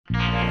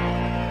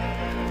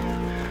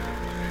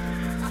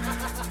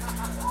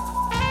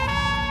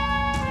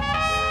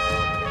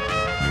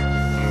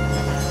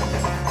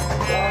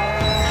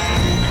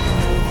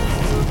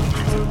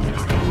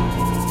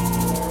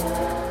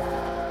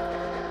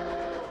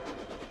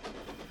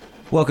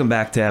Welcome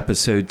back to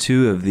episode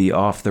 2 of the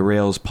Off the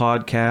Rails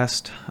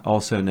podcast,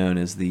 also known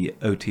as the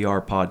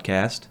OTR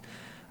podcast.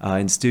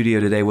 In studio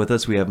today with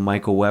us, we have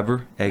Michael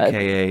Weber,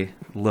 a.k.a.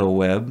 Lil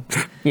Web.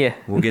 Yeah.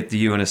 We'll get to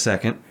you in a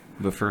second,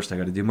 but first I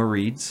got to do my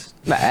reads.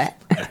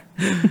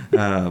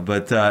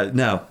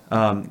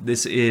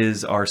 This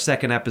is our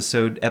second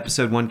episode.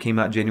 Episode 1 came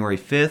out January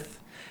 5th,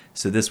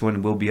 so this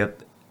one will be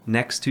up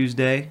next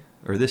Tuesday,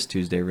 or this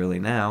Tuesday really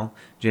now,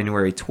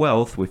 January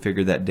 12th. We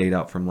figured that date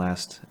out from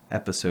last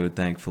episode,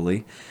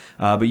 thankfully.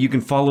 But you can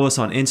follow us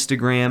on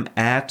Instagram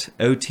at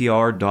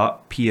otr.pod,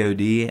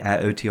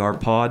 at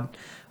otrpod.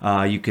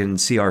 You can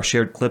see our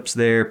shared clips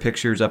there,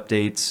 pictures,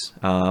 updates.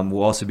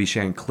 We'll also be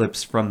sharing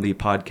clips from the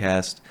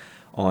podcast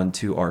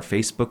onto our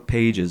Facebook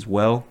page as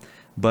well.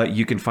 But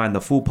you can find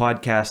the full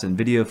podcast in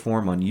video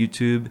form on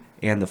YouTube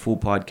and the full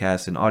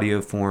podcast in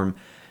audio form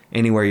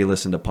anywhere you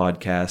listen to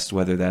podcasts,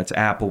 whether that's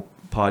Apple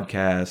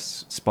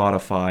Podcasts,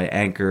 Spotify,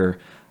 Anchor.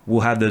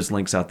 We'll have those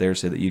links out there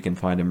so that you can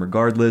find them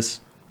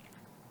regardless.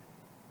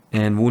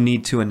 And we'll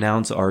need to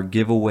announce our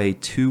giveaway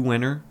 2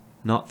 winner,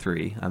 not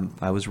 3.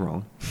 I was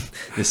wrong.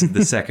 This is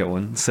the second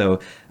one.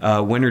 So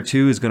winner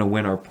 2 is going to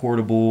win our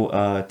portable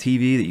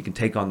TV that you can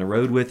take on the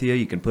road with you.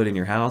 You can put in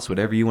your house,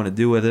 whatever you want to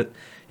do with it.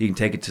 You can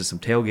take it to some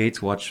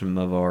tailgates, watch some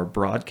of our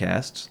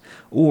broadcasts,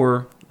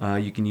 or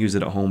you can use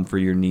it at home for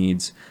your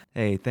needs.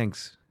 Hey,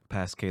 thanks,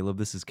 Past Caleb.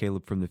 This is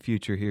Caleb from the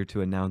future here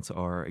to announce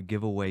our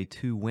giveaway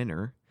 2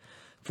 winner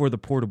for the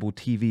portable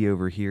TV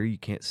over here. You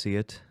can't see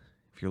it.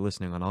 If you're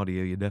listening on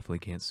audio, you definitely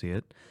can't see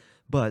it.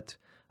 But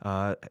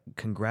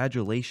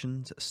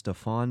congratulations,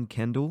 Stefan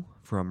Kendall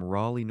from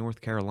Raleigh,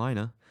 North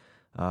Carolina.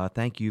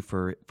 Thank you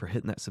for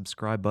hitting that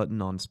subscribe button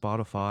on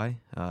Spotify.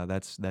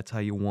 That's how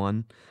you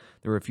won.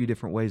 There were a few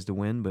different ways to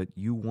win, but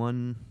you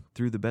won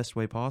through the best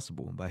way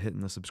possible by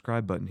hitting the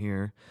subscribe button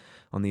here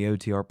on the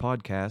OTR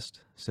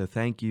podcast. So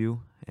thank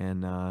you.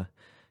 And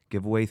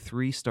giveaway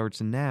 3 starts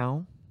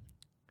now.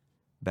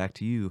 Back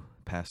to you,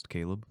 Past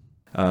Caleb.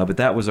 But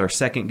that was our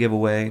second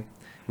giveaway.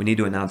 We need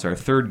to announce our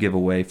third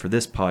giveaway for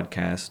this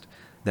podcast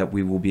that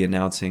we will be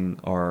announcing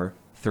our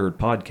third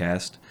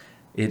podcast.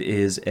 It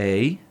is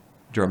a,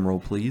 drum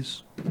roll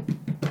please.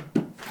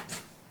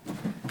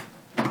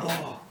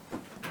 Oh.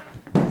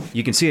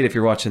 You can see it if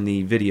you're watching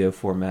the video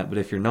format, but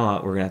if you're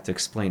not, we're going to have to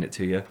explain it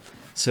to you.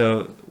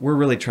 So we're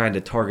really trying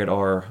to target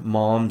our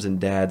moms and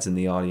dads in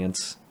the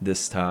audience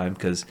this time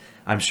because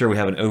I'm sure we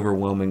have an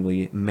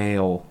overwhelmingly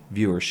male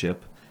viewership.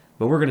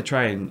 But we're going to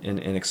try and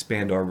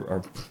expand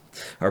our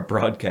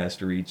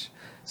broadcast reach.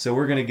 So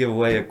we're going to give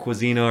away a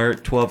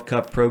Cuisinart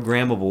 12-cup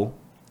programmable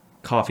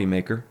coffee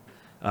maker.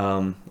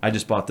 I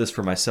just bought this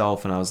for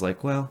myself, and I was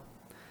like, well,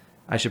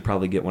 I should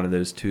probably get one of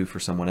those too for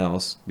someone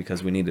else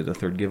because we needed a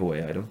third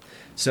giveaway item.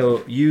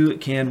 So you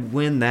can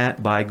win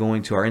that by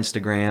going to our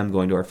Instagram,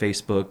 going to our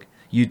Facebook,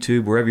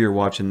 YouTube, wherever you're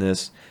watching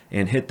this,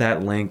 and hit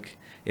that link.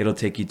 It'll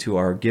take you to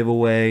our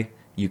giveaway.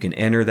 You can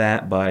enter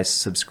that by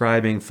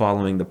subscribing,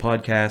 following the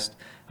podcast.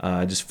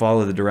 Just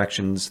follow the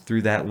directions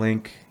through that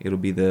link. It'll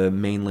be the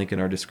main link in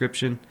our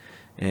description,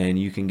 and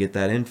you can get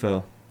that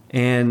info.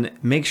 And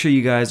make sure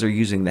you guys are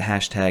using the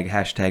hashtag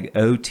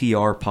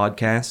OTR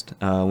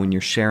podcast when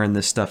you're sharing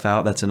this stuff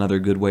out. That's another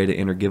good way to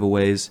enter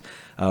giveaways.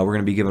 We're going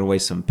to be giving away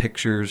some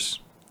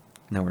pictures.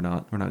 No, we're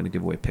not. We're not going to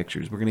give away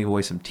pictures. We're going to give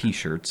away some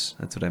T-shirts.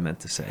 That's what I meant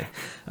to say.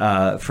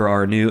 For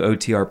our new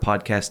OTR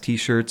podcast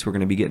T-shirts, we're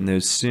going to be getting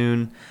those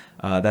soon.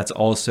 That's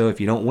also,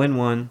 if you don't win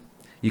one,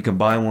 you can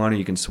buy one or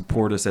you can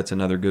support us. That's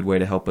another good way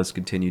to help us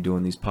continue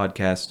doing these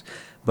podcasts.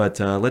 But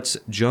let's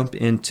jump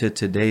into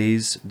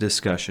today's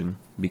discussion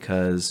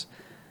because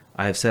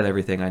I have said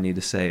everything I need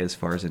to say as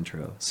far as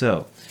intro.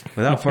 So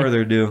without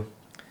further ado,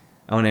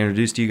 I want to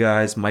introduce to you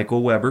guys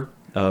Michael Weber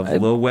of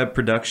Lil Web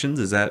Productions.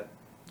 Is that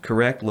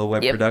correct? Lil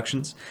Web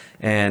Productions.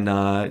 And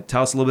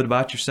tell us a little bit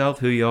about yourself,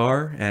 who you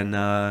are, and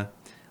a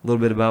little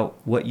bit about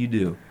what you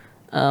do.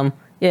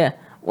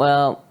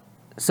 Well,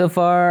 so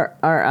far,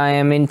 I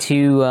am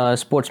into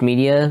sports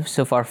media,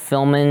 so far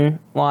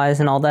filming-wise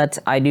and all that.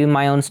 I do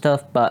my own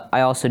stuff, but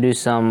I also do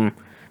some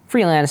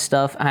freelance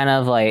stuff, kind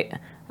of like,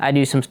 I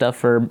do some stuff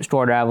for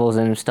Store Travels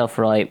and stuff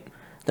for, like,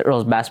 the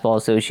Earls Basketball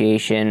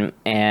Association,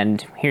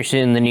 and here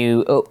soon, the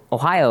new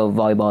Ohio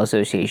Volleyball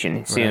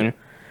Association soon. Right.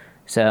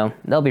 So,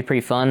 that'll be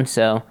pretty fun,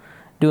 so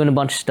doing a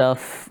bunch of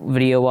stuff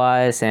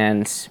video-wise,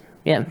 and,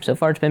 yeah, so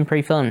far it's been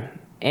pretty fun.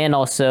 And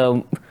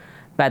also,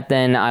 back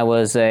then, I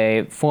was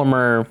a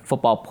former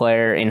football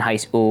player in high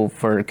school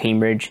for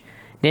Cambridge.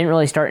 Didn't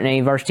really start in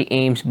any varsity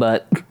games,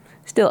 but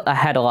still, I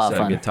had a lot of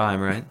fun. A good time,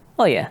 right?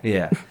 Oh, yeah.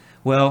 Yeah.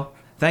 Well,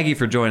 thank you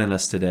for joining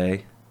us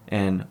today.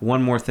 And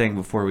one more thing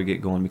before we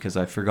get going, because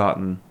I've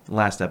forgotten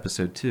last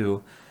episode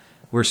too.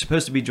 We're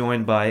supposed to be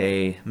joined by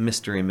a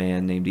mystery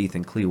man named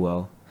Ethan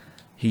Clewell.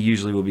 He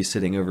usually will be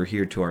sitting over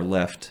here to our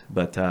left,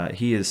 but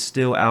he is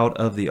still out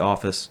of the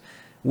office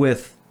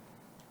with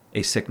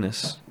a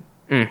sickness,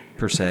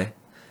 per se.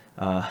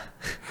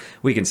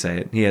 We can say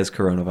it. He has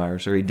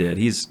coronavirus, or he did.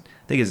 I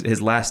think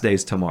his last day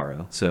is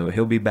tomorrow, so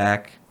he'll be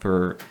back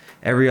for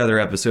every other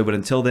episode. But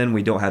until then,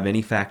 we don't have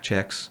any fact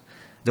checks.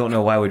 Don't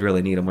know why we'd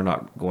really need them. We're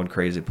not going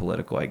crazy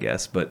political, I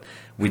guess, but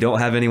we don't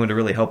have anyone to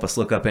really help us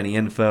look up any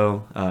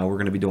info. We're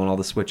going to be doing all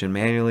the switching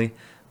manually,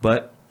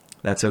 but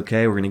that's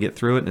okay. We're going to get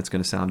through it, and it's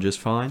going to sound just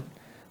fine.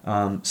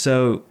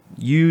 So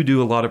you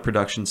do a lot of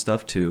production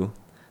stuff too.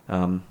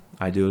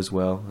 I do as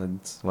well.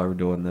 That's why we're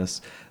doing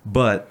this.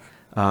 But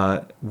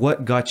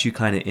what got you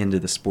kind of into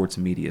the sports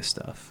media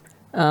stuff?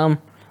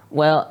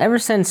 Well, ever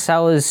since I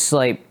was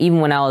like, even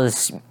when I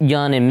was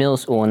young in middle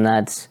school, and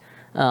that's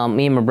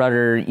me and my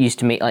brother used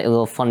to make like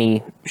little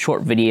funny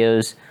short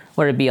videos,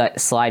 whether it be like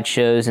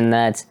slideshows and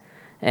that.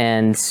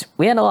 And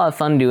we had a lot of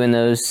fun doing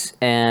those.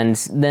 And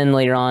then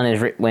later on, as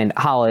Rick went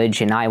to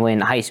college and I went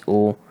to high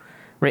school,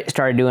 Rick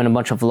started doing a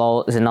bunch of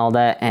vlogs and all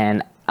that.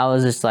 And I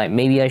was just like,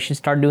 maybe I should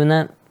start doing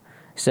that.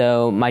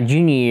 So my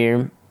junior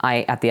year,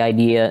 I got the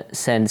idea,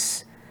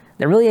 since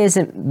there really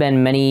hasn't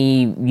been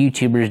many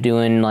YouTubers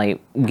doing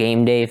like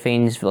game day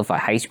things with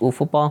like high school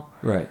football.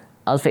 Right.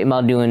 I was thinking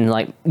about doing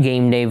like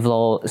game day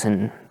vlogs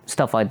and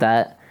stuff like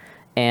that.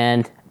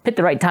 And picked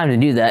the right time to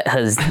do that,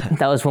 because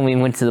that was when we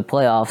went to the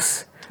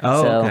playoffs.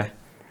 Oh, okay.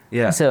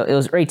 Yeah. So it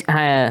was great to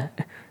kind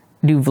of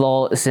do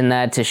vlogs and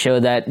that to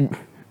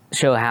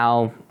show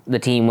how the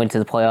team went to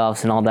the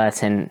playoffs and all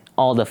that, and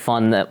all the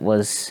fun that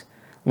was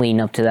leading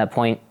up to that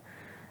point.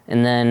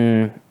 And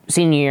then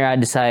senior year, I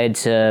decided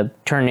to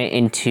turn it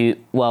into,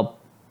 I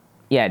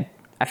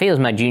think it was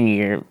my junior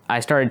year.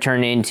 I started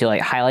turning it into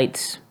like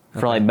highlights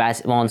for like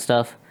basketball and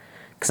stuff,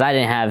 because I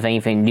didn't have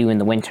anything to do in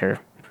the winter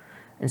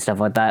and stuff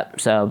like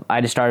that. So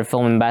I just started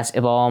filming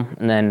basketball,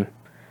 and then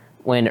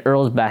when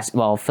Earl's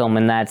basketball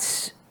filming,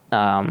 that's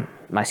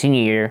my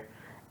senior year.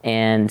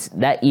 And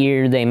that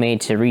year they made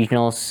to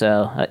regionals,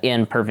 so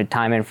again, perfect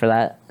timing for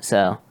that.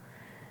 So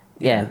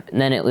yeah, and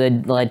then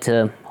it led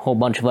to a whole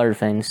bunch of other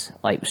things.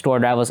 Like Store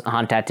Rivals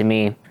contacted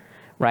me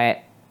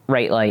right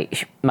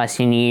like my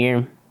senior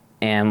year,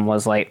 and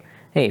was like,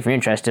 hey, if you're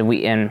interested,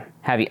 we can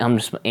have you come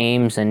to some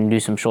games and do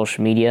some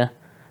social media.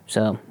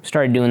 So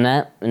started doing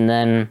that, and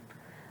then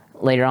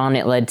later on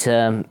it led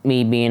to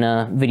me being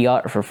a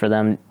videographer for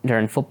them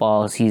during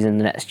football season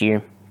the next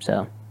year.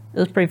 So it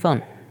was pretty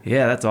fun.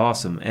 Yeah, that's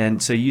awesome.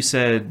 And so you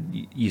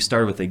said you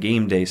started with the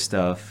game day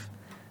stuff.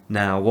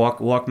 Now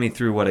walk me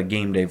through what a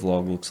game day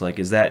vlog looks like.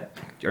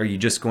 Are you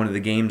just going to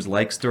the games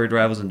like Storied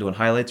Rivals and doing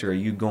highlights, or are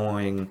you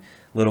going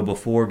a little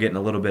before, getting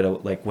a little bit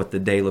of like what the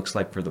day looks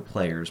like for the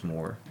players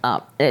more?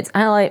 It's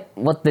kind of like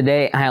what the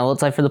day kind of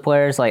looks like for the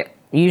players. Like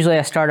usually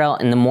I start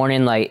out in the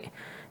morning, like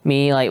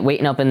me like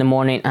waking up in the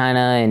morning kind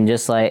of, and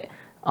just like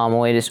on my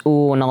way to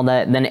school and all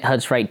that. Then it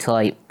heads right to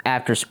like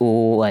after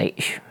school.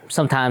 Like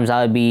sometimes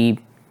I would be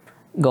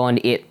going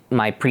to eat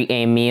my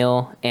pre-game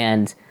meal,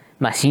 and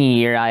my senior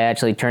year I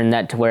actually turned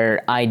that to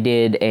where I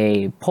did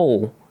a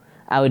poll.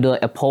 I would do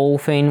like a poll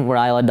thing where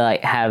I would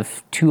like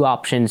have two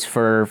options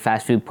for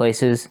fast food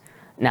places,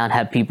 and I'd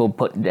have people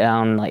put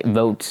down like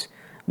votes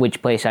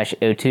which place I should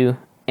go to,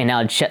 and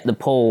I'd check the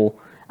poll.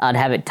 I'd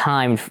have it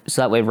timed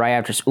so that way right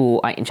after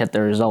school I can check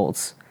the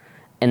results,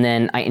 and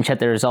then I can check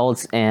the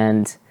results,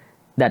 and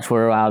that's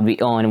where I would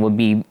be on, would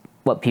be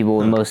what people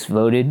would most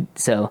voted.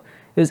 So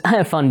it was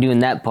kind of fun doing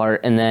that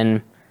part. And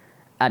then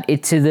I'd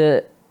get to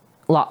the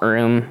locker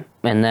room,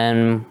 and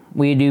then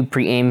we do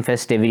pre-game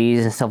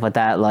festivities and stuff like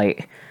that.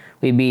 Like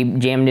we'd be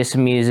jamming to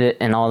some music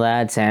and all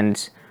that,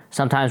 and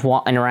sometimes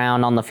walking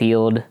around on the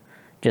field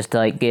just to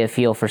like get a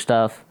feel for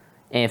stuff.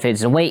 And if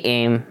it's a weight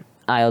game,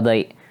 I would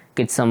like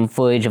get some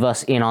footage of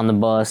us in on the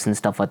bus and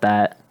stuff like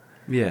that.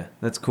 Yeah,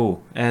 that's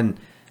cool. And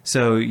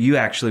so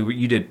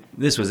you did,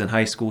 this was in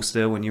high school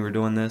still when you were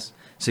doing this?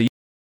 So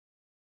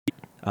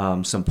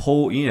some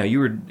poll, you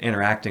were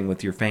interacting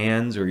with your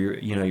fans or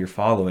your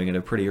following at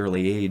a pretty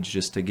early age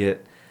just to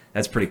get.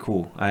 That's pretty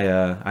cool.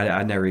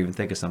 I never even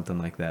think of something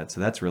like that.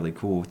 So that's really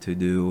cool to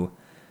do,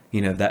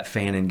 that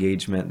fan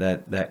engagement,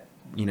 that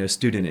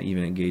student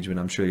even engagement.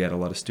 I'm sure you had a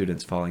lot of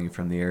students following you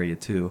from the area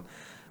too.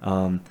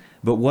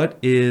 But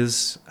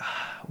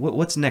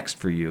what's next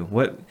for you?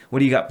 What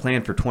do you got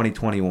planned for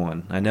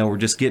 2021? I know we're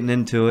just getting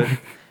into it.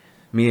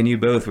 Me and you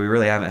both, we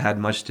really haven't had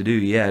much to do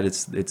yet.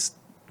 It's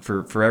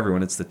for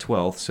everyone, it's the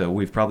 12th, so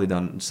we've probably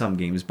done some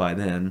games by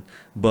then.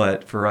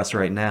 But for us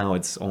right now,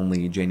 it's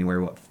only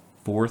January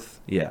 4th?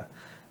 Yeah.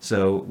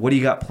 So what do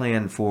you got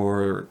planned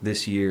for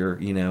this year,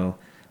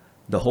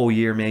 the whole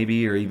year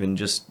maybe, or even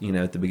just,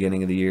 at the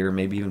beginning of the year,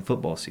 maybe even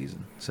football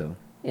season? So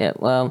yeah,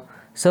 well,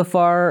 so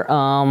far,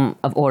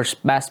 of course,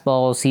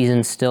 basketball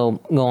season's still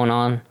going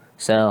on,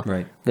 so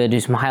right. Gonna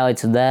do some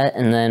highlights of that,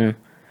 and then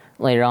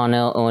later on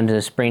I'll go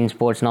into spring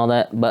sports and all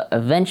that. But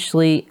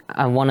eventually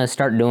I want to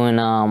start doing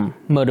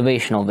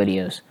motivational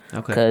videos.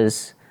 Okay.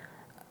 Because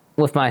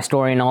with my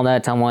story and all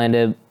that, I wanted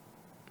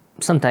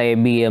to someday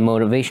be a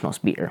motivational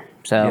speaker.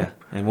 So yeah,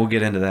 and we'll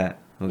get into that.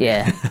 Okay.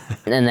 Yeah.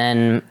 And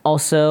then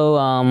also,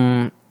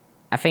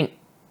 I think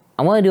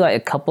I want to do like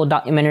a couple of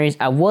documentaries.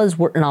 I was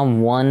working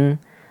on one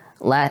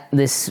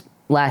this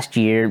last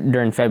year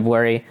during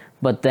February,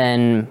 but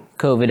then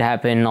COVID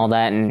happened and all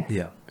that, and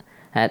yeah,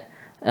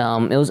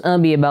 It was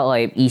gonna be about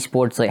like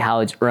esports, like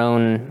how it's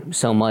grown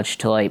so much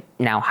to like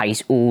now high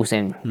schools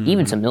and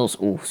even some middle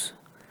schools.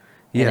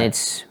 Yeah. And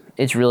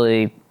it's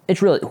really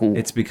cool.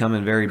 It's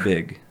becoming very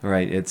big,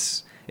 right?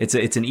 It's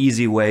an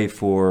easy way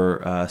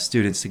for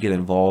students to get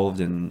involved,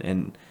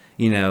 and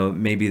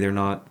maybe they're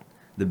not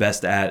the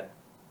best at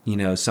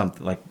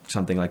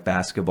something like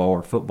basketball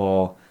or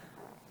football.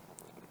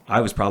 I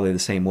was probably the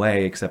same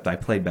way, except I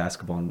played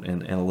basketball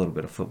and a little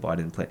bit of football. I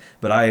didn't play,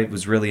 but I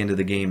was really into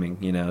the gaming,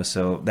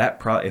 So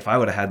if I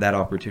would have had that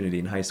opportunity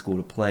in high school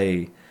to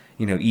play,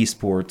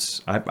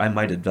 esports, I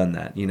might have done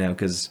that,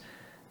 because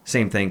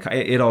same thing.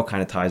 It all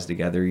kind of ties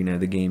together,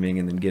 the gaming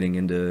and then getting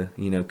into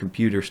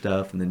computer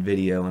stuff and then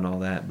video and all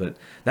that. But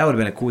that would have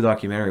been a cool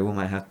documentary. We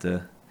might have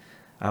to.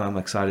 I'm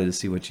excited to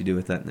see what you do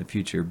with that in the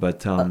future.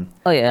 But oh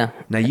yeah.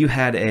 Now you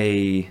had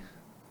a.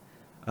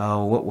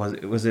 What was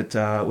it?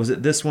 Was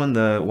it this one?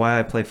 The Why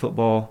I Play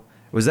Football?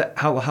 Was that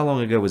how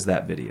long ago was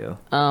that video?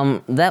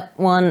 That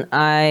one,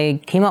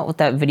 I came out with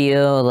that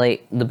video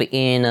like the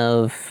beginning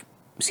of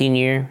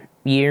senior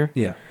year.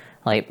 Yeah.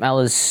 Like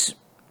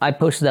I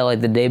posted that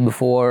like the day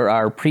before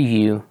our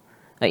preview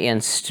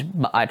against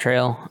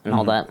iTrail and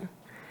all that.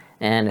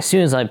 And as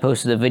soon as I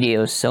posted the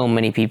video, so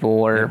many people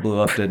were It blew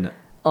up, didn't it?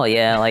 Oh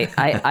yeah, like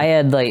I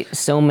had like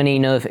so many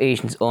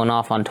notifications going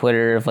off on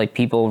Twitter of like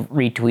people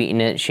retweeting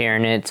it,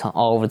 sharing it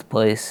all over the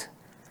place.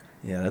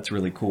 Yeah, that's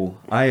really cool.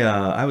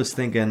 I was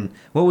thinking,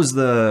 what was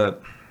the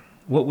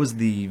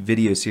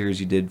video series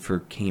you did for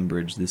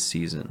Cambridge this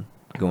season,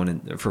 going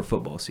in for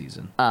football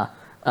season?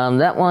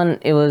 That one,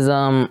 it was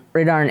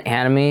Radar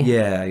Academy.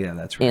 Yeah,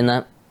 that's right. In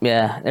that,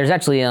 yeah, there's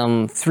actually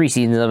 3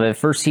 seasons of it.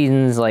 First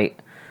season's like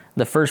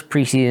the first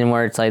preseason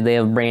where it's like they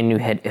have a brand new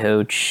head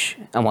coach.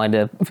 I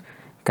wanted to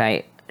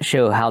kind of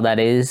show how that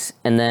is,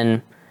 and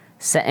then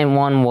second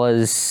one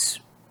was,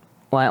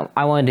 well,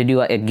 I wanted to do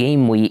like a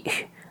game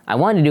week. I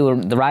wanted to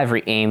do the rivalry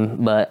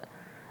game, but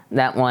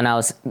that one I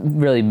was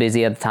really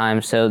busy at the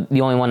time, so the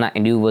only one I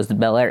can do was the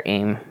Bel Air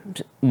game.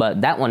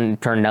 But that one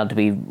turned out to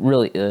be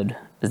really good,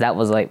 because that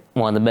was like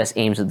one of the best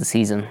games of the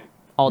season.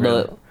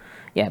 Although,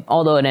 Really?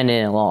 Although it ended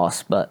in a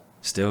loss, but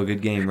still a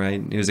good game,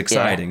 right? It was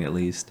exciting, at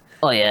least.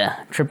 Oh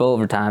yeah, triple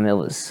overtime. It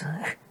was.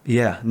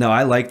 Yeah, no,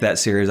 I like that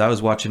series. I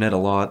was watching it a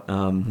lot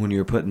when you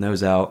were putting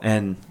those out.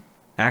 And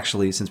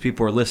actually, since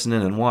people are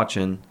listening and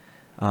watching,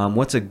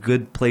 what's a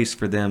good place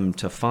for them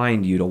to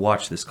find you to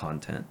watch this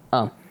content?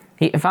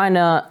 You can find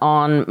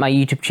on my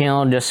YouTube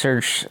channel, just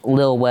search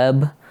Lil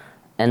Web,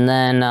 and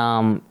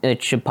then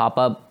it should pop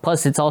up.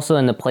 Plus, it's also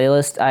in the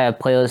playlist. I have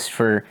playlists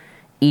for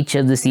each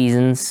of the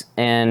seasons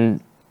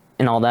and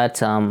all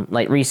that.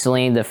 Like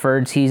recently, the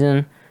third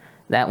season,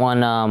 that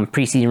one,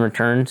 Preseason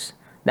Returns,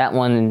 that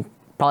one,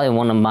 probably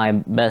one of my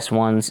best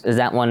ones, is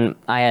that one.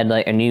 I had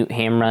like a new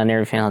camera and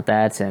everything like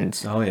that. And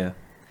oh yeah.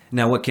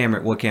 Now, what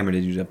camera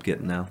did you end up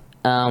getting now?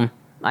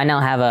 I now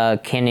have a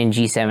Canon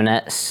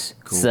G7S.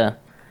 Cool. So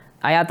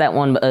I got that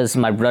one because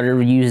my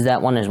brother used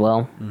that one as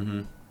well,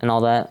 and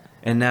all that.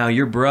 And now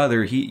your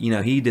brother,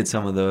 he did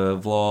some of the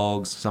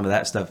vlogs, some of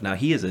that stuff. Now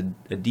he is a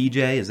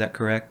DJ, is that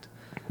correct?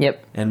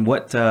 Yep. And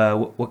what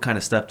kind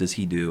of stuff does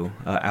he do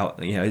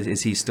out?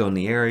 Is he still in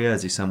the area?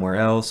 Is he somewhere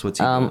else? What's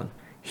he doing?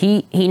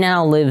 He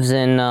now lives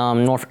in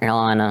North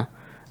Carolina,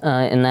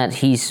 and that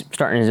he's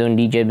starting his own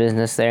DJ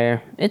business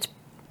there. It's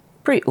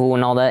pretty cool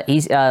and all that.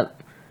 He's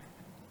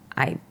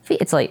I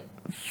think it's like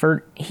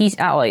he's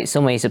out like so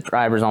many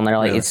subscribers on there.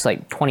 Like Really? It's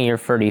like 20 or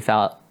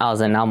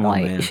 30,000. I'm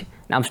man.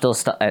 I'm still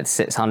stuck at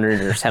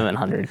 600 or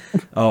 700.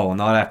 Oh,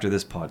 not after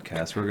this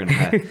podcast. We're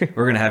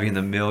gonna have you in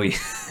the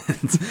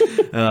millions.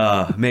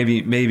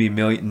 Maybe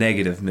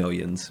negative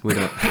millions. We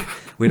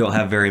don't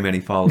have very many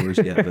followers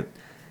yet, but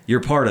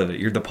you're part of it.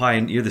 You're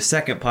the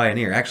second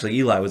pioneer. Actually,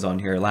 Eli was on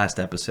here last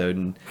episode,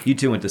 and you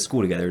two went to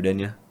school together, didn't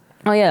you?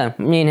 Oh yeah,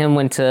 me and him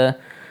went to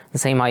the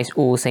same high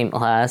school, same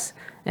class,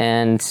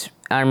 and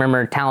I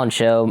remember talent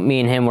show. Me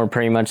and him were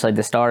pretty much like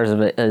the stars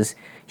of it, as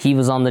he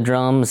was on the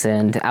drums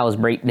and I was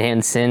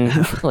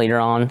breakdancing later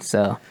on.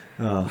 So.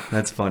 Oh,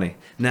 that's funny.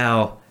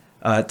 Now,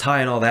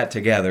 tying all that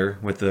together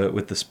with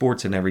the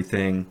sports and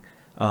everything,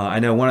 I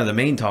know one of the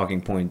main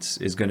talking points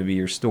is going to be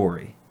your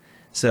story.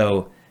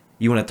 So,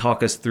 you want to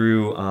talk us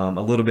through a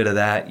little bit of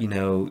that?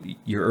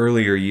 Your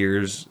earlier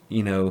years.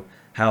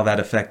 How that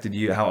affected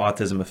you, how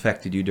autism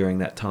affected you during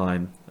that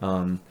time,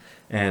 and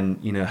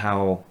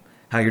how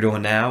you're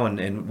doing now,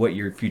 and what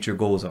your future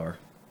goals are.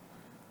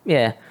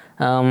 Yeah.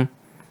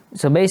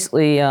 So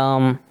basically,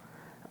 at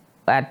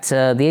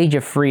the age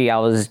of 3, I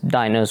was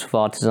diagnosed with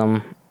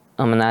autism,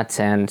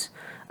 and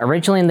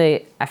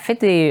originally I think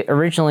they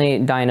originally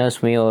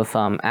diagnosed me with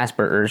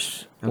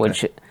Asperger's, Okay.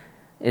 which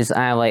is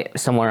like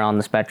somewhere on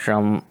the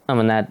spectrum,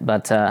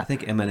 but I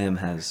think Eminem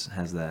has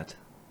that,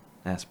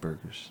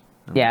 Asperger's.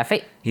 yeah, I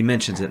think He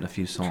mentions it in a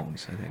few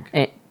songs, I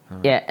think.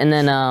 yeah, and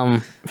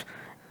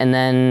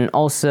then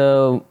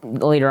also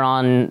later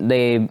on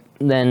they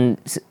then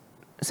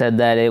said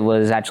that it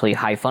was actually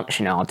high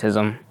function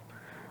autism,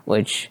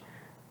 which,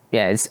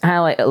 yeah, it's kind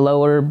of like a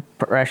lower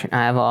progression.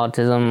 I have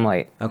autism,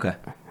 like, Okay.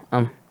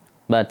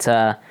 but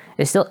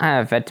it still kind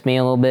of affected me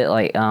a little bit.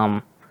 Like,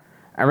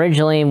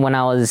 originally when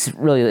I was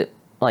really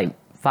like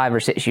 5 or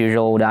 6 years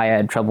old, I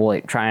had trouble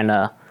like trying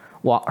to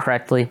walk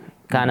correctly,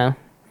 kind of.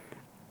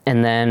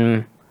 And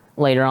then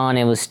later on,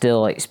 it was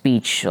still like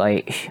speech.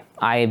 Like,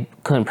 I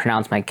couldn't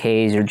pronounce my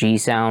K's or G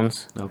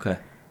sounds. Okay.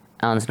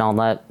 And all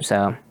that.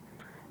 So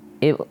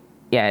it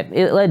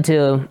led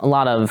to a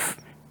lot of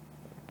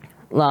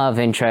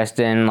interest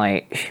in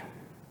like,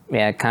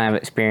 kind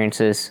of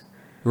experiences.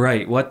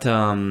 Right. What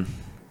now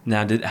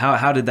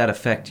how did that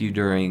affect you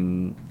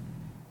during,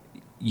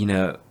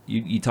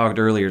 you talked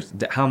earlier,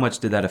 how much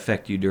did that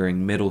affect you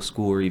during middle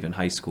school or even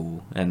high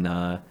school? And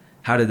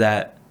how did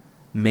that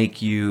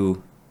make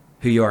you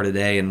who you are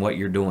today and what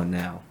you're doing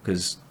now?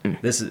 Because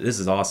this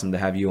is awesome to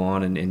have you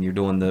on, and you're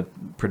doing the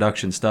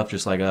production stuff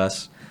just like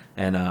us.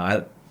 And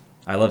I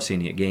love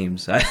seeing you at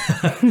games.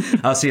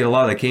 I'll see a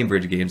lot of the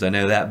Cambridge games. I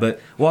know that, but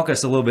walk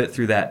us a little bit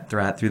through that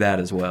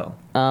as well.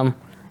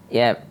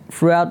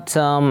 Throughout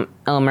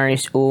elementary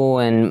school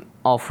and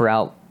all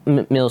throughout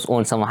middle school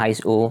and some high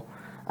school,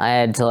 I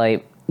had to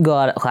like go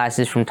out of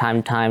classes from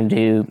time to time,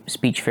 do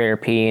speech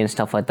therapy and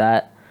stuff like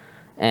that.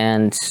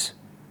 And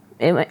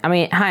it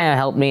kind of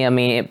helped me. I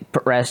mean, it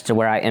progressed to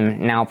where I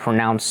am now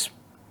pronounce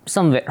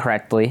some of it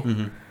correctly.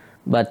 Mm-hmm.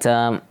 But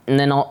and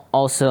then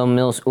also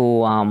middle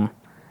school,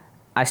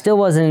 I still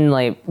wasn't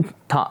like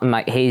taught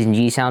my H's and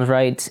G sounds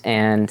right,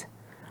 and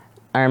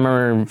I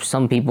remember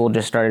some people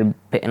just started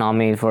picking on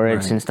me for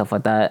it and stuff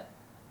like that.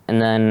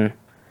 And then,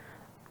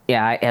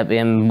 I have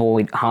been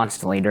bullied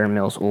constantly during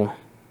middle school.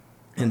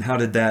 And how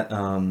did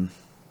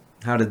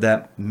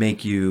that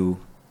make you?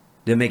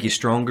 Did it make you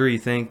stronger, you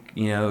think?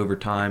 Over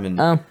time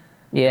and.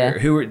 Yeah.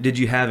 Did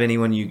you have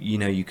anyone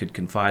you could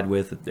confide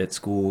with at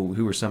school?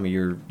 Who were some of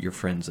your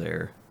friends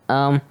there?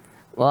 Well,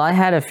 I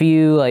had a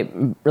few like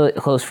really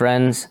close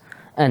friends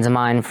of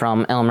mine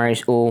from elementary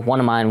school. One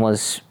of mine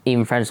was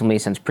even friends with me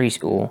since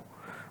preschool,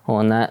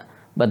 and that.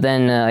 But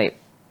then,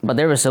 but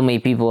there were so many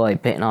people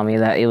like picking on me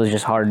that it was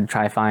just hard to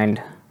try to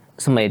find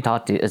somebody to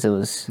talk to, as it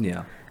was.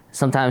 Yeah.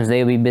 Sometimes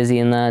they would be busy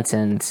in that,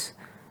 and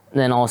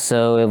then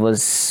also it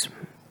was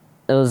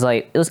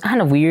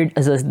kind of weird.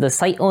 As the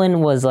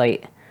cycling was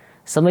like,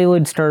 somebody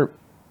would start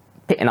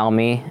picking on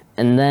me,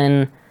 and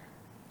then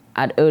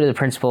I'd go to the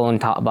principal and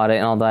talk about it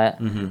and all that,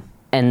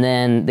 and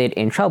then they'd get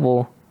in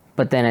trouble.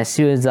 But then as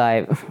soon as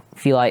I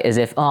feel like as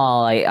if,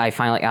 I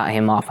finally got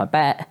him off my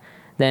bat,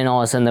 then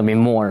all of a sudden there'll be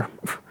more.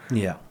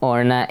 Yeah.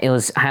 Or not, it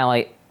was kind of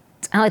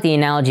like the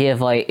analogy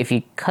of like if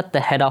you cut the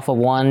head off of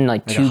one,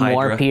 like two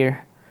more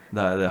appear.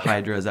 The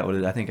Hydra, is that what it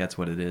is? I think that's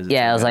what it is. It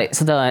was like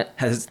something like,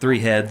 has 3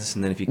 heads,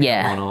 and then if you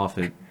cut one off,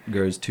 it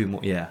grows 2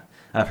 more. Yeah,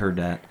 I've heard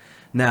that.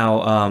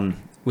 Now,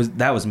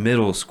 was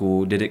middle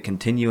school? Did it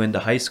continue into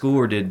high school,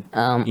 or did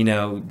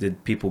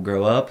did people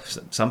grow up?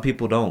 Some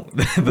people don't.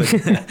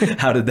 But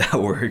how did that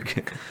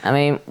work? I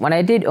mean, when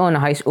I did go into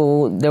high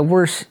school, there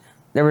were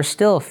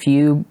still a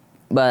few,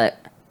 but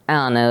I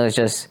don't know. It's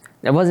just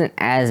there wasn't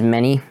as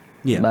many.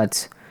 Yeah.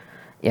 But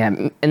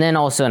and then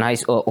also in high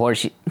school, or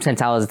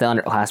since I was the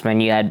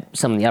underclassman, you had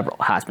some of the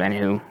upperclassmen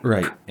who.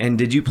 Right. And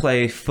did you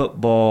play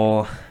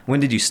football? When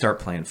did you start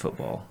playing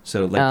football?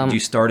 So, did you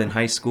start in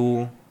high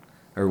school?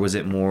 Or was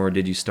it more,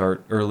 did you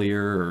start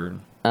earlier?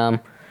 Or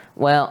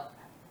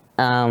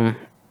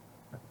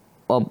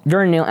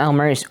during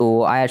elementary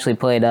school, I actually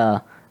played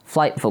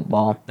flight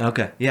football.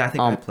 Okay. Yeah, I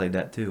think I played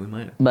that too. We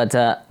might have. But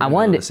I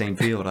wanted the same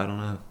field. I don't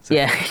know. So.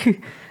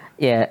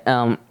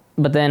 Yeah.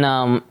 But then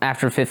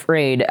after 5th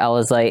grade, I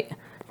was like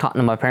talking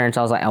to my parents.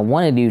 I was like, I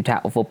want to do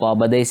tackle football,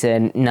 but they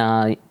said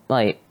nah,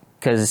 like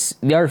because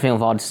the other thing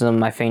with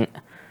autism, I think,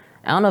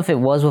 I don't know if it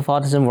was with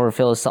autism or if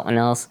it was something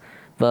else,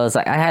 but it was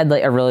like I had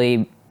like a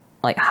really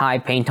like high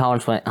pain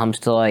tolerance when it comes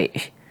to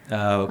like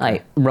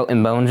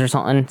broken bones or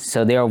something.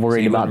 So they were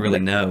worried about. You wouldn't really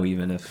know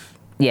even if.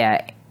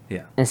 Yeah.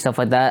 And stuff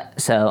like that.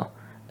 So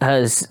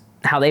because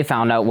how they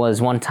found out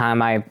was one time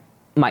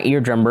my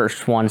eardrum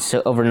burst once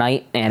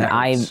overnight, and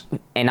I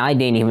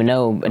didn't even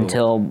know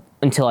until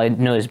I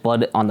noticed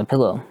blood on the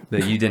pillow.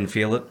 But you didn't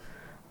feel it?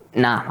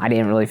 Nah, I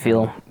didn't really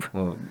feel.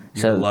 Well,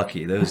 you're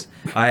lucky. Those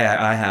I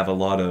have a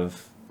lot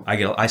of.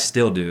 I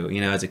still do.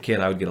 As a kid,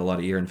 I would get a lot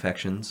of ear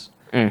infections,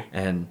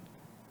 and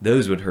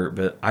those would hurt.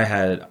 But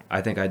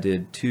I think I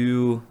did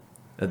 2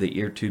 of the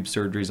ear tube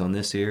surgeries on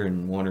this ear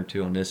and 1 or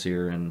 2 on this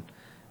ear, and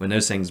when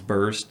those things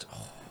burst,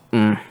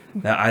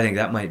 I think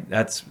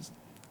that's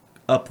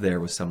up there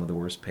with some of the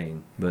worst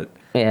pain. But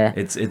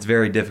it's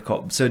very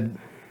difficult. So,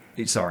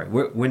 sorry,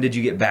 when did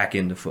you get back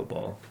into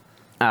football?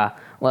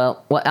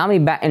 Well, what got me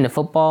back into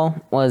football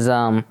was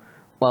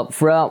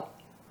throughout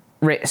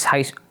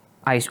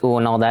high school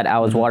and all that, I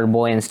was water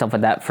boy and stuff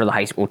like that for the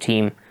high school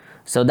team.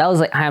 So that was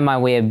like kind of my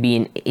way of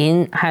being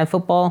in high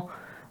football.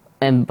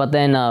 But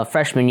then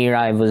freshman year,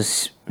 I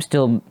was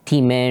still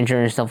team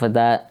manager and stuff like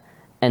that.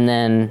 And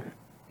then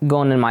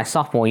going into my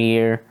sophomore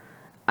year,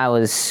 I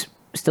was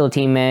still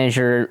team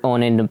manager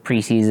going into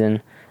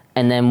preseason.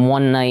 And then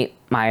one night,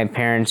 my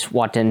parents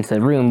walked into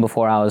the room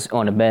before I was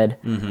going to bed,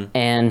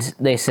 and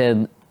they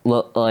said,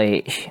 look,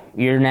 like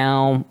you're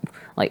now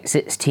like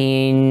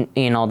 16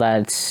 and all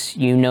that.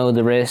 You know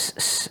the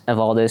risks of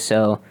all this,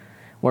 so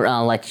we're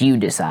gonna let you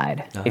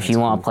decide if you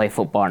want to play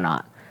football or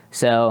not.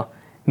 So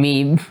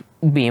me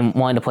being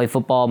wanting to play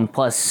football, and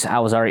plus I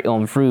was already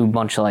going through a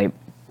bunch of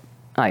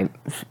like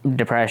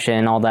depression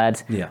and all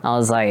that. Yeah. I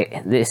was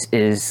like, this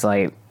is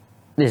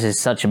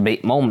such a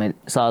big moment.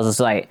 So I was just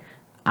like,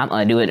 I'm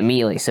gonna do it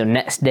immediately. So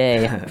next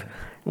day,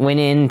 went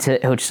into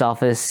coach's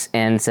office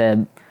and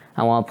said,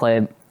 I want to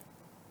play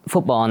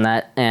football on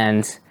that.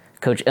 And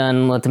Coach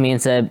Unn looked at me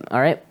and said, all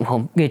right,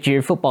 we'll get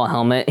your football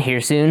helmet here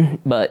soon.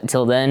 But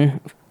until then,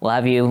 we'll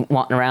have you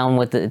walking around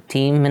with the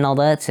team and all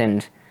that.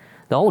 And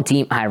the whole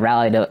team, I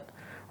rallied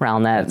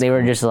around that. They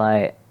were just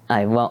like,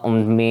 I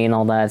welcomed me and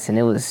all that. And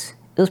it was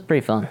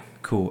pretty fun.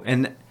 Cool.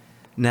 And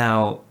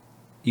now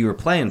you were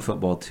playing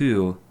football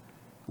too.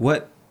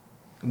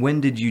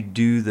 When did you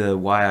do the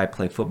Why I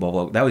Play Football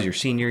vlog? That was your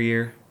senior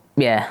year?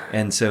 Yeah.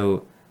 And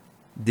so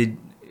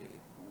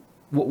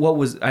what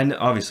was, I know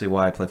obviously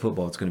Why I Play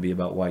Football, it's going to be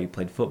about why you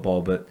played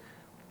football, but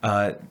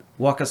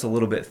walk us a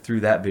little bit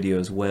through that video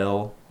as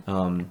well.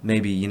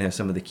 Maybe,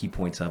 some of the key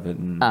points of it.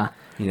 And,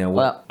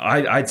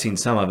 I'd seen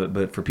some of it,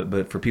 but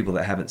for people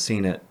that haven't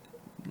seen it,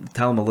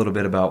 tell them a little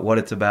bit about what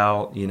it's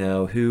about,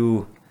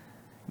 who,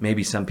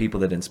 maybe some people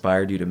that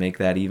inspired you to make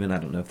that even. I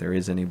don't know if there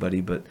is anybody,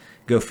 but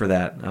go for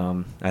that.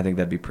 I think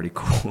that'd be pretty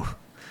cool.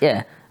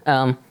 Yeah.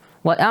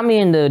 What got me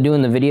into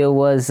doing the video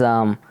was,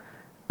 I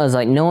was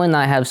like, knowing that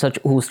I have such a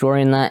cool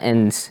story in that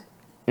and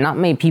not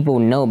many people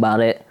know about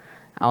it,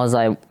 I was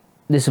like,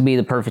 this would be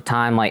the perfect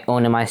time, like, going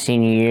into my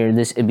senior year,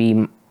 this would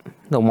be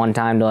the one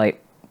time to,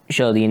 like,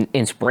 show the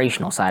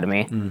inspirational side of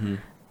me. Mm-hmm.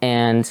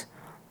 And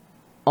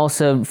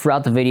also,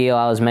 throughout the video,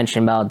 I was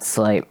mentioning about,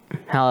 like,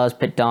 how I was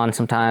picked on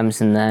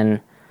sometimes, and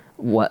then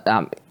what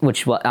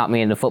got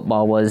me into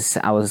football was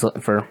I was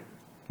looking for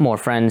more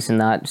friends in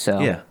that,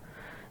 so... Yeah.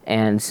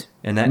 And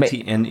that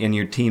and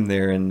your team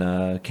there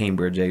in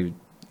Cambridge, they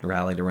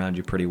rallied around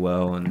you pretty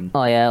well and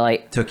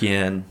took you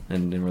in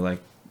and were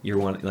like, you're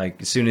one,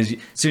 like as soon as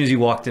you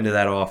walked into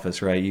that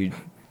office, right?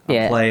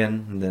 I'm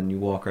playing, and then you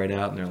walk right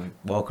out and they're like,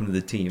 welcome to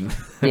the team.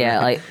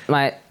 Yeah,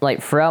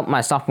 throughout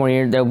my sophomore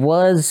year, there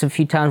was a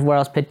few times where I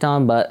was picked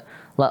on, but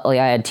luckily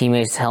I had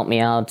teammates to help me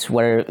out,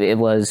 whether it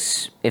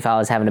was if I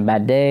was having a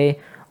bad day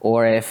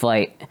or if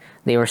like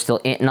they were still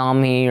inting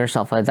on me or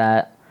stuff like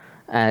that.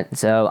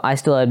 So I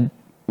still had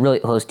really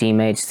close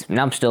teammates, and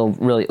I'm still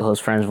really close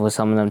friends with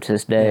some of them to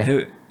this day.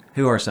 Yeah,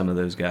 who are some of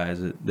those guys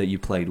that you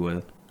played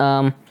with?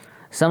 Some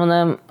of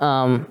them,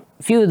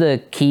 a few of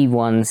the key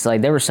ones,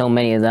 like there were so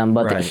many of them,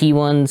 but the key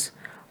ones,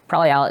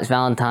 probably Alex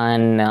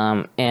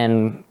Valentine,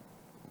 and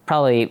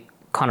probably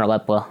Connor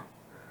Lepla.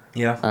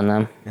 Yeah. On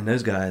them. And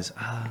those guys,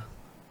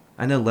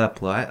 I know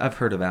Lepla. I've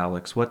heard of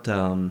Alex. What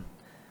are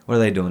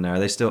they doing now?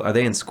 Are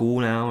they in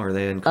school now, or are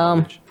they in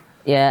college?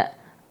 Yeah,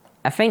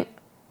 I think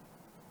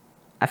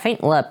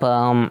Lep,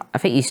 I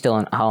think he's still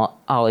in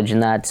college in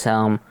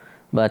that,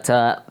 but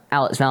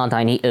Alex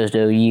Valentine, he goes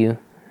to OU.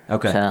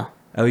 Okay. So.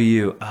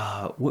 OU.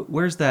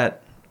 Where's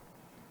that?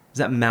 Is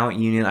that Mount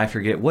Union? I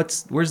forget.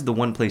 Where's the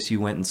one place you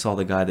went and saw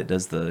the guy that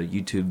does the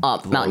YouTube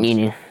vlogs? Mount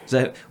Union. Is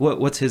that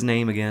what's his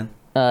name again?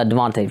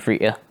 Devontae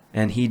Freya.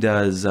 And he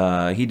does.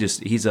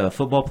 He's a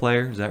football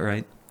player. Is that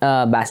right?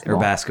 Basketball. Or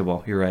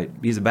basketball. You're right.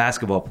 He's a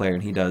basketball player,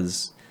 and he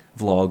does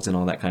vlogs and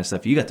all that kind of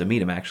stuff. You got to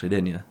meet him actually,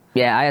 didn't you?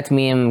 Yeah, I had to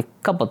meet him a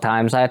couple of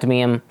times. I had to meet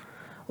him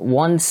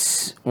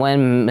once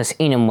when Miss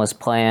Enum was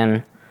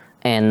playing,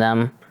 and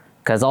them,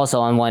 because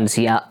also I wanted to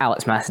see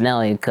Alex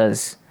Massinelli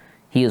because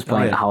he was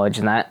playing college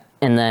and that.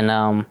 And then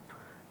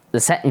the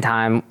second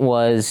time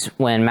was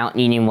when Mount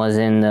Union was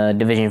in the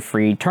Division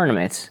III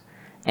tournaments,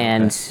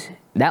 and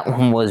that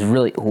one was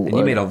really cool. And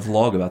you made a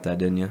vlog about that,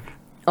 didn't you?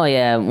 Oh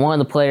yeah, one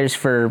of the players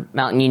for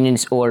Mount Union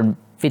scored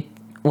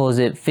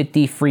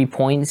 53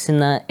 points in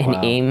the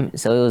game,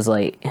 so it was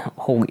like,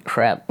 holy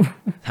crap.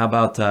 How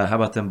about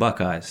them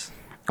Buckeyes?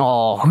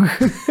 Oh.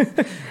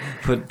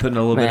 Putting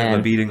a little bit of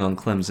a beating on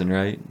Clemson,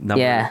 right?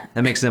 Yeah.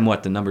 That makes them,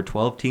 the number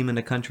 12 team in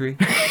the country?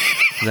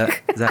 Is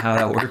that how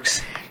that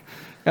works?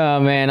 Oh,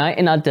 man, I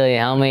cannot tell you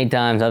how many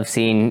times I've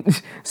seen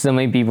so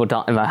many people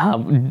talking about how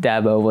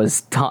Dabo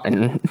was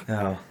taunting.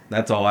 Oh,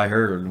 that's all I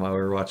heard while we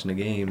were watching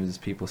the game is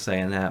people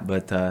saying that.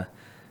 But,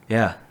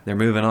 yeah, they're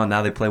moving on.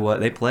 Now they play what?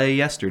 They play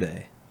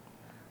yesterday.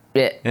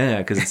 Yeah,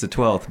 because it's the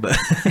 12th, but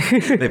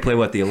they play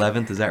the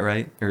 11th, is that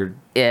right? Or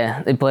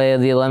yeah, they play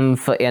the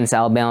 11th against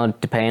Alabama,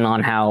 depending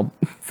on how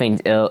things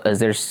as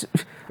there's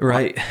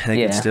right. They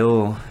can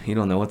still, you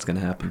don't know what's going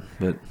to happen,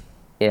 but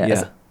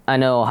yeah. I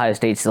know Ohio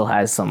State still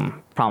has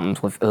some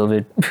problems with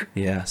COVID.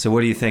 Yeah. So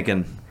what are you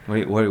thinking?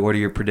 What are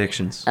your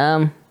predictions?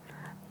 I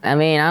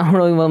mean, I don't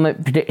really want to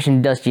make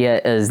prediction just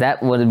yet, as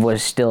that one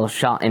was still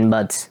shocking,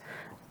 but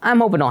I'm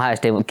hoping Ohio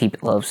State will keep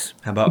it close.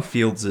 How about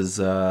Fields'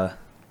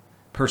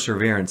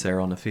 perseverance there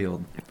on the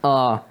field?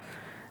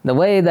 The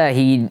way that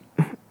he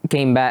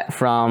came back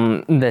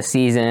from the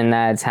season,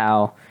 that's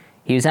how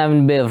he was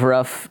having a bit of a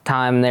rough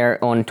time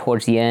there on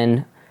towards the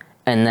end,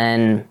 and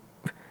then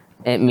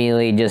it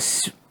immediately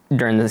just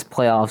during this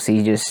playoffs,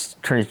 he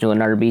just turns into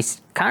another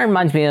beast. Kind of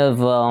reminds me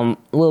of a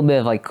little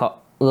bit of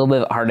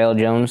Hardale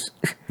Jones.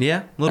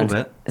 Yeah, a little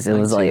bit. It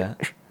was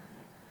like,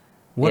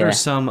 What yeah. are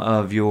some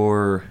of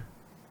your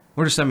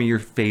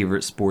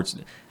favorite sports?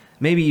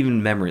 Maybe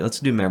even memory. Let's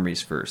do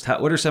memories first.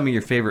 What are some of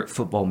your favorite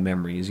football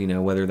memories? You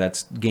know, whether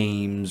that's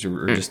games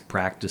or just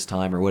practice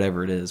time or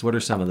whatever it is. What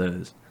are some of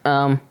those?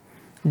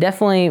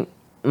 Definitely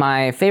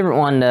my favorite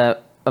one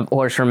to, of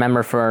course,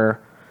 remember for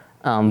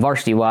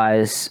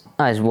varsity-wise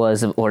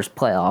was, of course,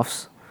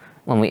 playoffs.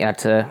 When we got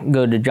to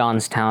go to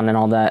Johnstown and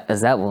all that,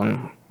 as that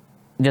one.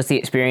 Just the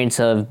experience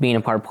of being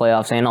a part of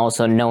playoffs and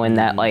also knowing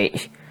that,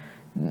 like,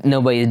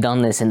 nobody's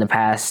done this in the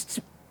past,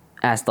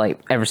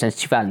 ever since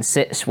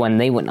 2006 when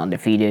they went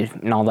undefeated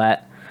and all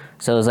that.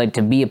 So it was like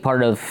to be a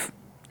part of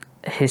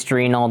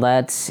history and all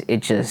that.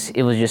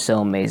 It was just so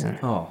amazing.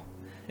 Oh,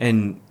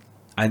 and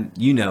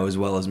you know as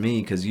well as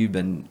me because you've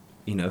been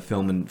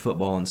filming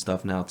football and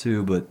stuff now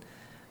too. But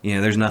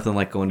there's nothing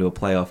like going to a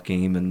playoff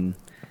game and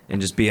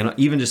just being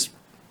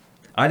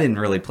I didn't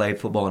really play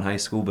football in high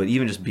school, but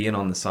even just being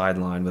on the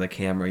sideline with a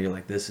camera, you're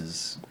like, this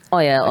is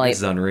this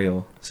is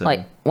unreal. So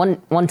like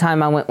one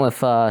time I went with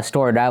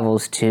Stora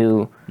Davos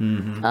to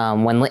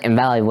when Linton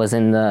Valley was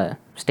in the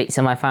state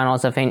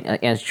semifinals, I think,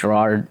 against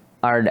Gerard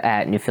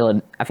at New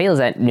Philly. I think it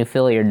was at New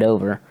Philly or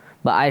Dover.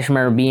 But I just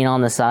remember being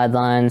on the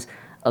sidelines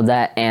of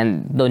that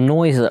and the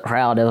noise of the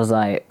crowd. It was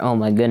like, oh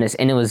my goodness,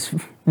 and it was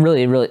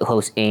really, really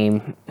close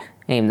aim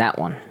that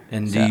one.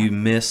 And do you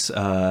miss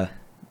the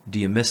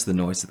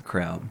noise of the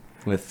crowd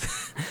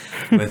with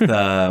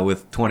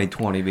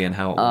 2020 being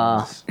how it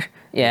was?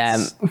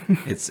 Yeah,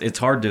 it's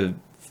hard to.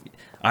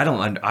 I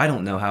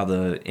don't know how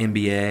the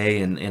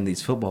NBA and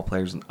these football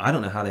players. I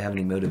don't know how they have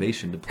any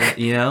motivation to play.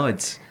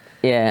 It's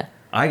yeah.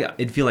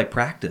 It'd feel like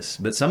practice,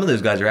 but some of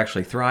those guys are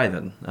actually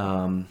thriving.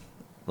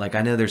 Like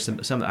I know there's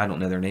some I don't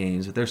know their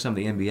names, but there's some of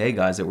the NBA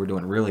guys that were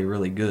doing really,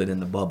 really good in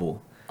the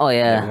bubble. Oh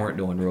yeah, that weren't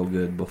doing real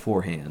good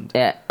beforehand.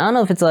 Yeah, I don't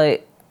know if it's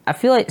like I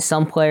feel like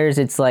some players,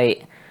 it's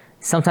like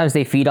sometimes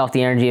they feed off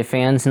the energy of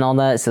fans and all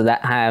that, so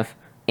that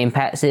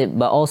impacts it.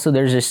 But also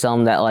there's just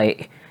some that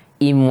like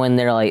even when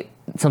they're like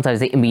sometimes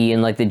they can be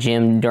in like the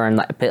gym during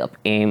like a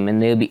pickup game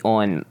and they'll be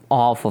on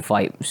off of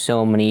like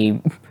so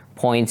many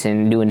points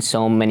and doing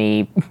so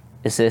many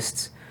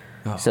assists.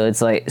 Oh. So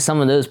it's like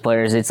some of those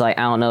players, it's like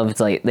I don't know if it's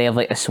like they have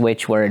like a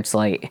switch where it's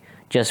like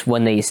just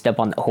when they step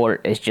on the court,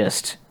 it's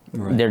just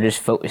they're just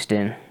focused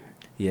in.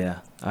 Yeah,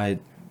 I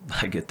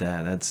get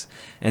that.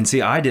 And see,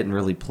 I didn't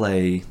really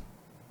play.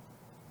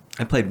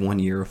 I played 1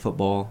 year of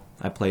football.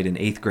 I played in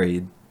 8th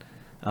grade,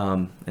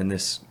 and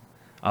this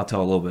I'll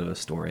tell a little bit of a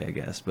story, I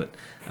guess. But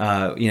in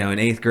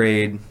 8th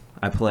grade,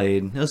 I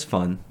played. It was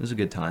fun. It was a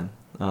good time.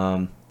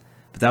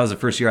 But that was the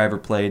first year I ever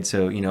played.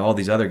 So all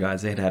these other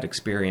guys, they had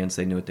experience.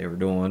 They knew what they were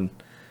doing.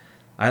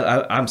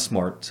 I'm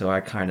smart, so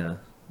I kind of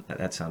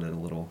that sounded a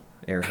little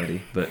airheady,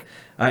 but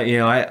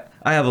I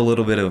have a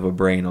little bit of a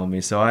brain on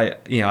me, so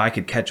I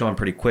could catch on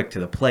pretty quick to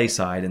the play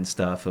side and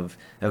stuff of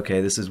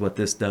okay, this is what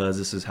this does,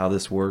 this is how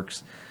this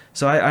works.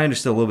 So I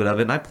understood a little bit of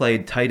it, and I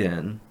played tight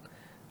end,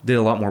 did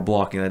a lot more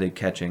blocking than I did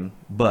catching,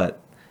 but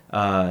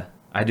I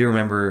do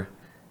remember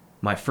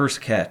my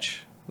first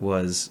catch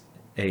was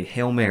a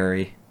Hail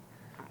Mary.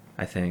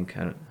 I think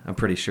I'm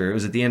pretty sure it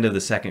was at the end of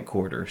the second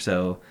quarter.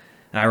 So.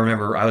 And I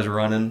remember I was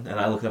running, and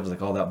I looked up, I was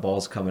like, oh, that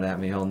ball's coming at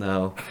me, oh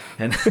no.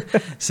 And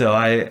so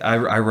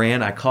I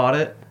ran, I caught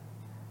it,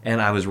 and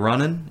I was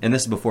running. And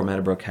this is before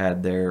Meadowbrook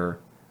had their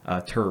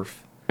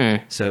turf.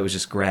 So it was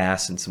just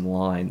grass and some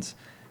lines.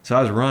 So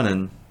I was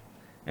running,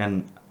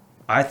 and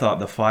I thought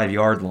the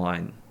 5-yard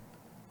line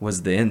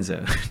was the end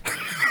zone.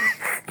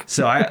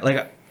 So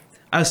I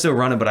was still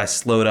running, but I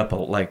slowed up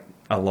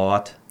a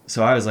lot.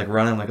 So I was like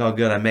running, like, oh,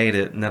 good, I made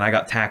it. And then I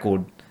got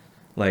tackled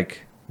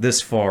like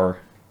this far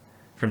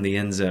from the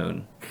end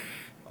zone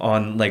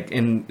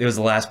it was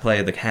the last play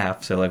of the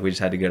half, so we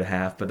just had to go to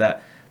half. But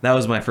that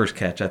was my first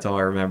catch. That's all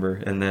I remember.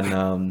 And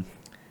then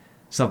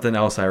something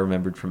else I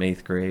remembered from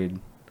 8th grade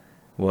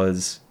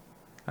was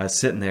I was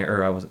sitting there,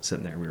 or I wasn't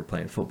sitting there, we were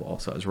playing football,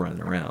 so I was running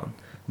around.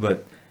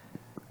 But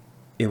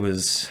it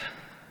was,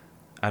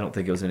 I don't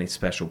think it was any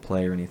special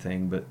play or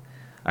anything, but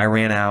I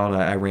ran out,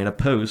 I ran a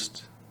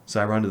post, so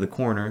I run to the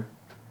corner,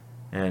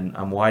 and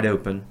I'm wide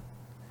open.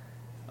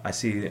 I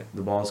see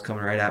the ball's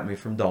coming right at me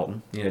from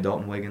Dalton.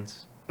 Dalton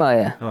Wiggins. Oh,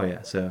 yeah. Oh,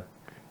 yeah. So,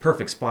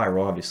 perfect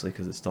spiral, obviously,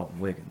 because it's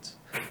Dalton Wiggins.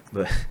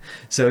 But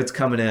so it's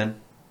coming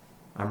in.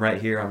 I'm right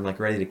here. I'm,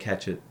 ready to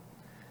catch it.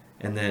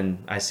 And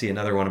then I see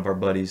another one of our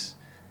buddies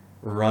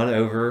run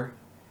over.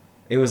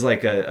 It was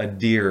like a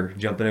deer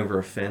jumping over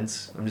a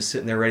fence. I'm just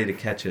sitting there ready to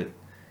catch it.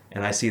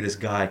 And I see this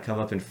guy come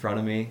up in front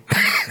of me,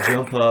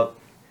 jump up,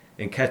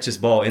 and catch this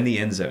ball in the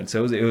end zone.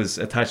 So it was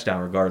a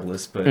touchdown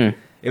regardless, but...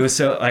 It was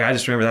so, I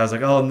just remember that. I was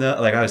like, oh, no.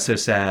 I was so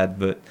sad,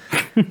 but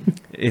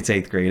it's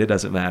 8th grade. It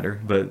doesn't matter.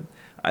 But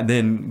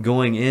then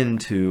going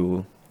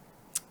into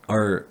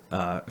our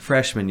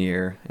freshman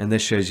year, and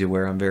this shows you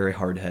where I'm very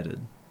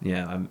hard-headed.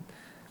 Yeah,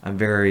 I'm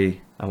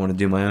very, I want to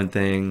do my own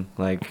thing.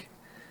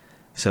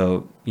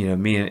 So,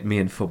 me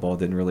and football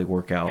didn't really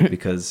work out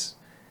because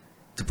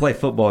to play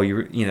football,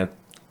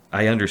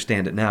 I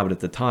understand it now, but at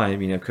the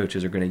time,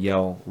 coaches are going to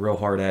yell real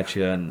hard at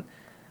you, and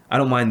I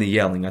don't mind the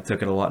yelling. I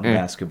took it a lot in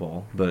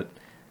basketball, but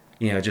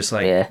just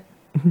like Yeah.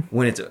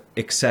 when it's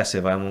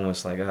excessive, I'm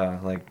almost like,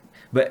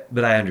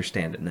 but I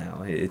understand it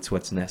now. It's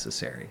what's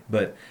necessary.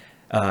 But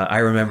I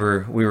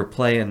remember we were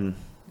playing.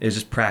 It was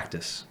just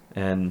practice,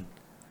 and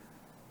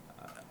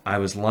I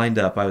was lined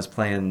up. I was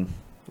playing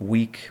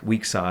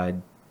weak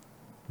side,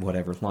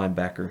 whatever,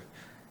 linebacker,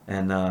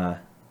 and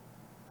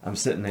I'm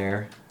sitting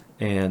there,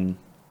 and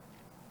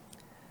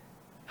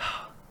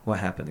what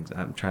happened?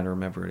 I'm trying to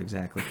remember it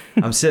exactly.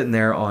 I'm sitting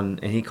there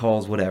and he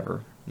calls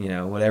whatever,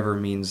 whatever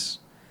means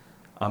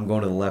I'm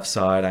going to the left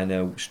side. I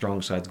know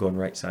strong side's going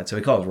right side. So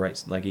he calls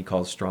right, like he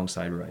calls strong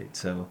side right.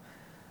 So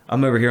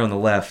I'm over here on the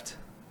left,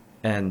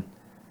 and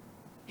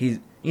he's,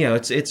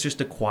 it's just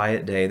a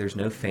quiet day. There's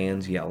no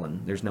fans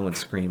yelling. There's no one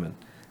screaming.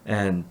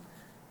 And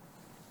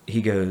he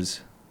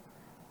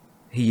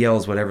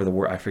yells whatever the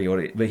word, I forget what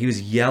it, but he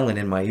was yelling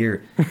in my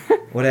ear,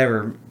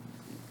 whatever,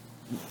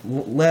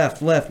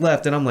 left,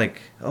 and I'm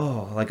like,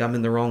 oh, like I'm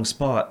in the wrong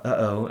spot.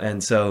 Uh-oh.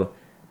 And so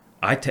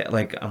I'm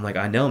like,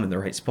 I know I'm in the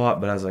right spot,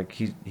 but I was like,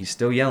 he's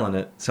still yelling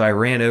it. So I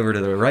ran over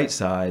to the right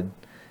side,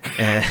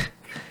 and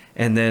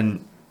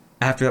then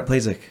after that play,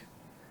 he's like,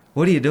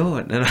 what are you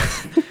doing? And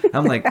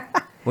I'm like,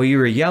 well, you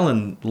were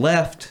yelling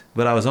left,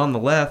 but I was on the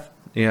left,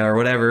 or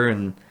whatever.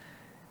 And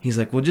he's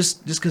like, well,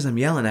 just because I'm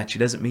yelling at you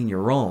doesn't mean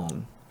you're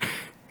wrong.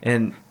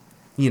 And,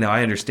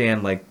 I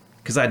understand, like,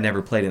 because I'd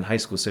never played in high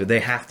school, so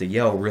they have to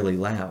yell really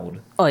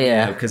loud. Oh,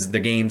 yeah. Because the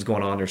game's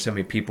going on, there's so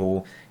many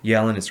people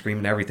yelling and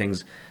screaming,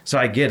 everything's... So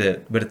I get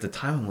it, but at the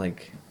time, I'm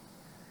like,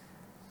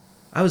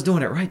 I was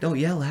doing it right, don't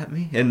yell at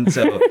me. And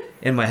so,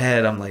 in my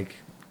head, I'm like,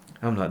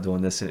 I'm not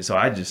doing this. So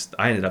I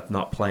ended up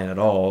not playing at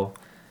all.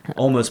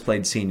 Almost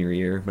played senior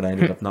year, but I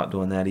ended up not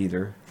doing that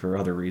either, for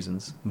other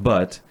reasons.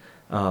 But,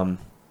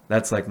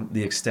 that's, like,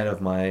 the extent of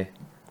my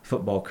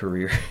football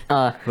career.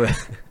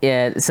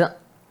 Yeah, so...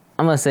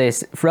 I'm gonna say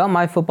throughout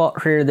my football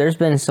career, there's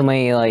been so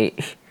many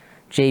like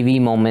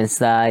JV moments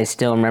that I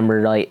still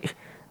remember. Like,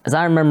 as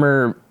I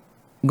remember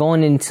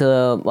going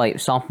into like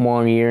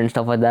sophomore year and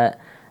stuff like that.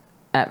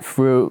 I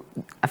feel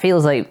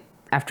like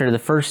after the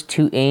first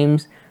 2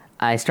 games,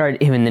 I started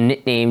giving the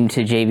nickname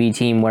to JV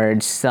team where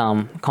it's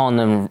calling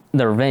them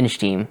the revenge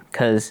team,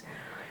 because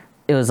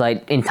it was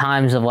like in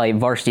times of like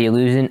varsity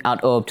losing,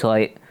 I'd go up to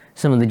like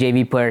some of the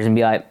JV players and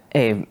be like,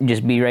 hey,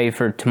 just be ready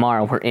for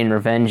tomorrow. We're in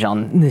revenge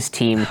on this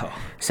team. Oh.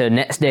 So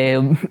next day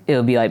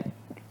it'll be like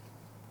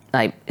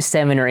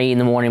 7 or 8 in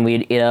the morning.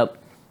 We'd get up,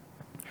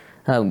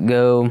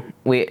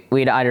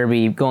 we'd either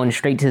be going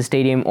straight to the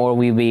stadium or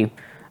we'd be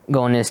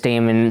going to the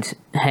stadium and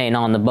hanging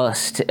on the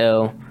bus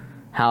to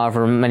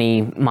however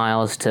many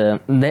miles to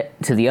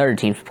the other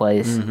team's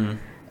place. Mm-hmm.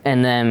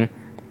 And then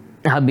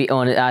I'd be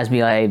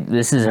like,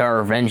 this is our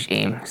revenge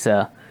game.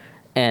 So,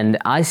 and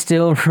I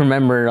still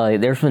remember,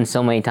 like, there's been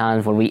so many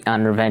times where we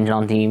gotten revenge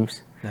on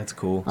teams. That's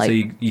cool. Like, so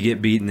you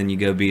get beat and then you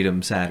go beat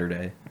them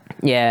Saturday.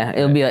 Yeah,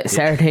 it'll be like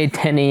Saturday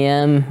 10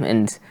 a.m.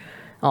 and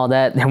all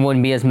that. There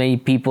wouldn't be as many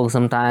people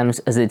sometimes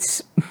as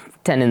it's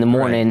 10 in the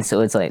morning, right.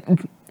 So it's like...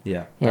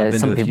 Yeah, I've been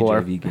some to a few people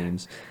JV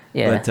games.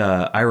 Yeah. But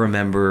I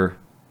remember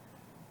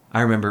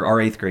our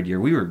 8th grade year,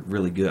 we were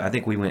really good. I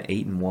think we went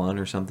 8-1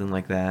 or something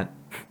like that.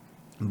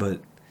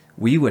 But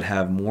we would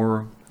have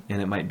more,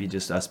 and it might be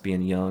just us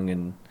being young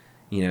and,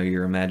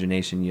 your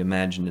imagination, you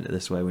imagine it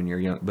this way when you're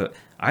young. But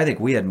I think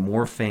we had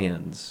more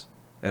fans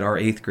at our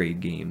 8th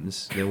grade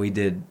games than we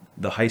did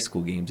the high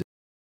school games.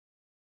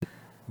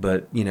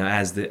 But,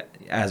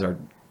 as our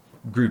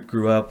group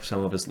grew up,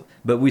 some of us,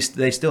 but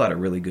they still had a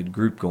really good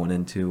group going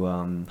into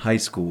high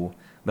school.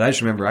 But I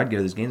just remember I'd go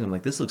to those games and I'm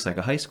like, this looks like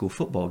a high school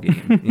football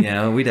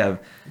game. We'd have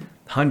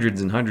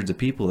hundreds and hundreds of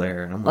people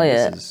there, and I'm like,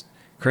 this is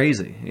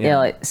crazy. Yeah,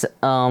 like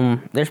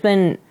there's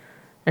been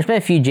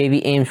a few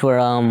JV games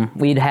where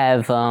we'd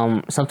have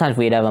sometimes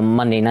we'd have a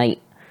Monday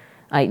night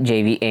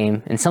JV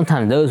game, and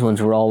sometimes those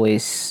ones were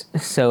always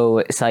so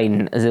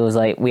exciting, as it was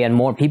like we had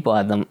more people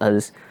at them,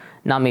 as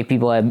not many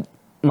people had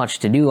much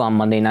to do on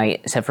Monday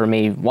night except for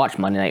maybe watch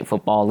Monday Night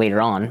Football later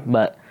on.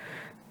 But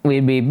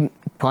we'd be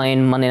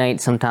playing Monday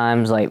night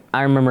sometimes. Like,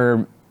 I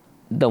remember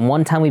the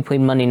one time we played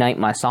Monday night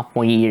my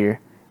sophomore year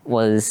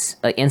was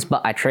against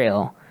Buckeye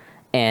Trail,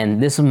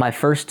 and this was my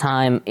first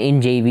time in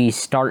JV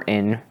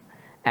starting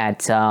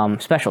at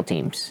special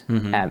teams,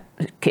 at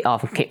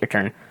kickoff and kick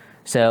return.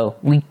 So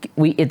we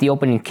hit the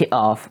opening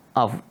kickoff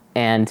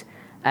and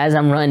as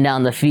I'm running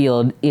down the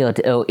field,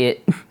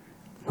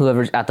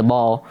 whoever's at the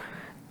ball,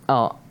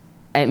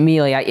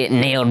 immediately I get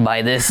nailed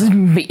by this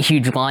big,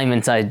 huge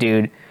lineman-sized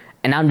dude,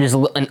 and I'm just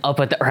looking up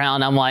at the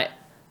ground. I'm like,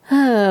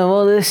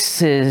 well,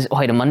 this is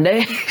White a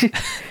Monday.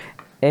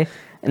 Okay.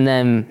 And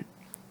then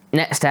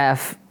next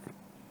half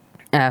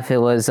it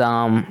was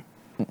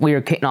we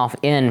were kicking off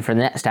in for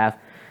the next half,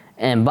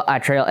 and Buckeye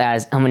Trail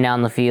as coming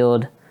down the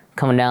field,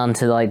 coming down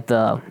to like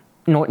the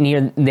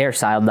near their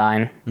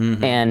sideline,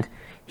 and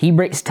he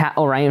breaks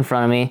tackle right in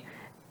front of me,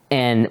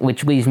 and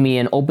which leaves me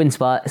an open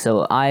spot.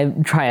 So I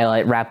try to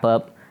like wrap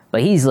up,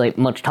 but he's like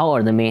much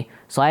taller than me,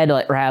 so I had to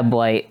like grab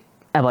like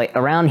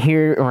around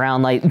here,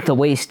 around like the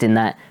waist and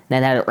that.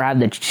 Then I had to grab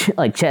the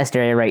like chest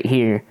area right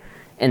here,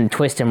 and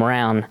twist him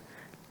around,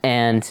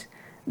 and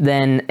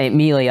then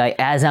immediately, like,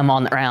 as I'm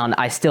on the ground,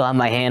 I still have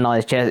my hand on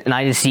his chest, and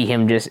I just see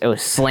him it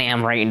was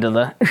slam right into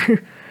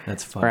the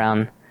That's fun.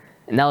 ground.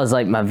 And that was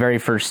like my very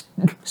first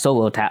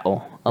solo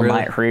tackle of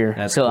my career.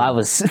 That's so cool. I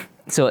was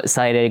so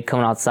excited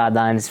coming out the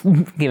sidelines,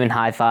 giving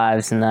high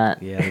fives and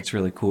that. Yeah, that's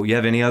really cool. You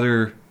have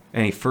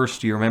any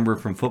first you remember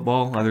from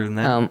football other than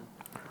that?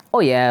 Oh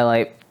yeah,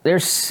 like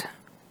there's,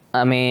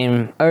 I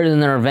mean, other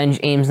than the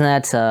revenge games and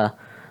that,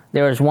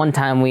 there was one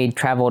time we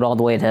traveled all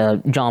the way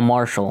to John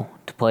Marshall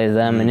to play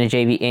them in a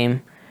JV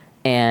game,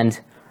 and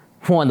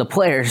one of the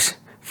players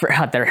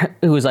forgot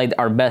who was like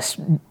our best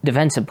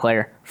defensive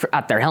player,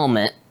 forgot their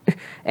helmet.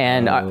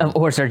 And of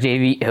course, our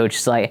JV coach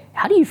is like,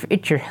 "How do you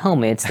forget your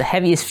helmet? It's the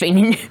heaviest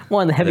thing,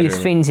 one of the heaviest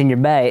Literally. things in your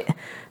bag."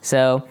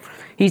 So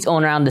he's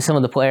going around to some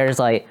of the players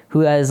like who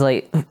has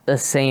like the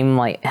same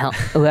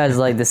who has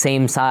like the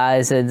same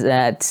size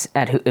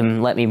at who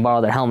and let me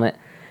borrow their helmet,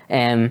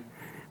 and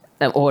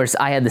of course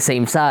I had the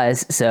same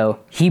size, so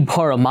he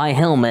borrowed my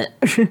helmet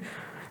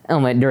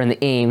during the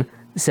game.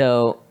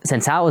 So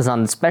since I was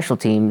on the special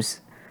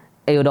teams,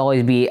 it would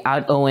always be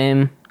I'd owe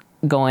him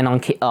going on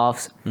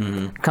kickoffs,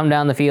 come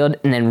down the field,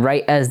 and then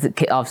right as the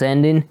kickoffs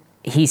ended,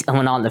 he's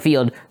coming on the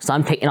field, so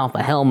I'm taking off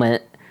my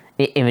helmet,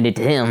 giving it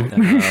to him.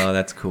 Oh,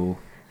 that's cool.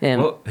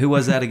 And, Who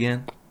was that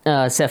again?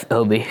 Seth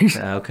Obi.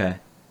 Okay,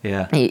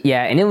 yeah.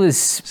 Yeah, and it was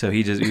So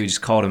you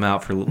just called him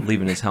out for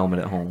leaving his helmet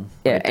at home.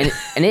 yeah,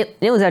 and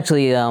it was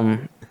actually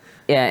and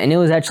it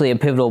was actually a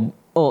pivotal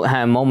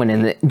moment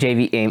in the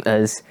JV game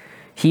as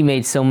he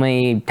made so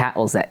many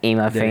tackles that game,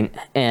 I think,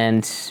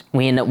 and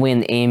we ended up winning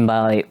the game by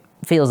like.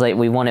 Feels like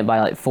we won it by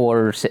like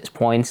 4 or 6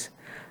 points.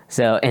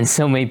 So, and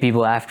so many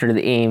people after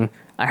the game.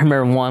 I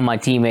remember one of my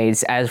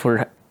teammates, as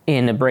we're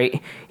in the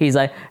break, he's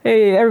like,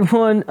 "Hey,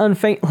 everyone,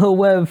 unthank Lil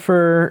Webb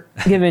for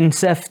giving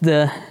Seth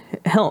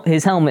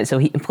his helmet so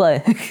he can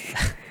play."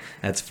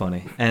 That's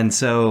funny. And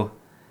so,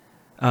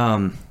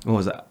 what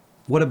was that?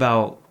 What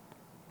about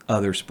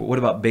other sport? What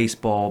about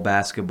baseball,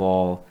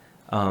 basketball?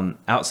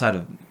 Outside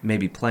of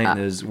maybe playing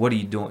those, what are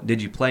you doing?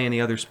 Did you play any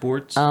other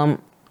sports?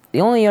 The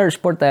only other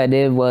sport that I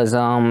did was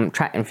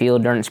track and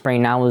field during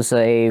spring. I was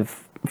a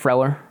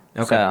thrower.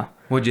 Okay. So,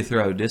 What'd you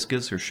throw?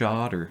 Discus or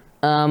shot or?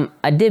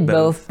 I did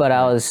Both. both, but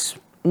I was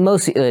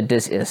mostly a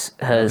discus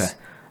because Okay.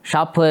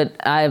 shot put.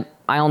 I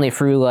only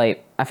threw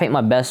like I think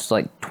my best was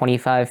like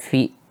 25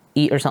 feet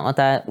or something like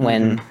that.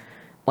 When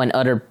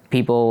other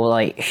people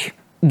like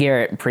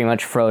Garrett pretty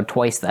much throw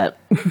twice that.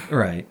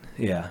 Right.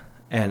 Yeah.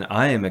 And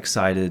I am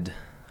excited.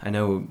 I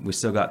know we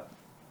still got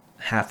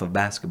half of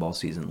basketball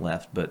season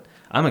left, but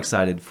I'm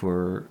excited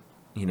for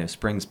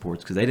spring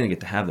sports because they didn't get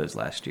to have those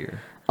last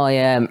year. Oh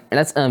yeah,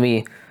 that's gonna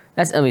be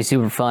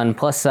super fun.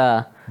 Plus,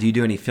 Do you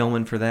do any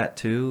filming for that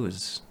too?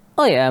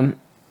 oh yeah,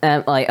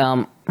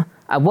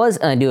 I was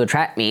gonna do a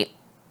track meet,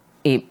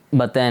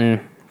 but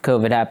then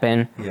COVID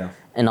happened. Yeah.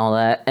 And all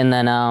that, and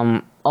then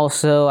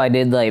also I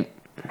did one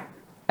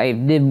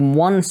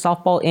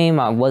softball game.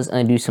 I was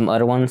gonna do some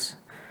other ones,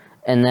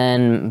 and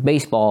then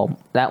baseball.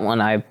 That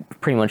one I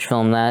pretty much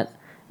filmed that.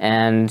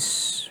 And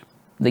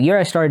the year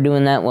I started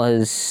doing that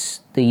was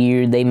the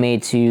year they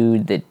made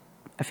to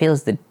I feel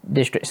it's the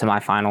district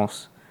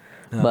semifinals.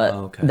 But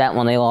okay. that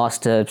one they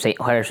lost to St.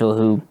 Clairsville,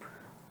 who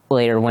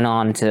later went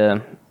on to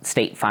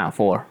state Final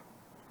Four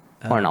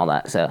and all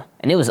that. So,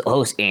 and it was a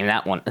close game,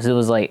 that one. 'Cause it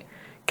was like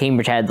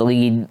Cambridge had the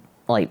lead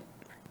I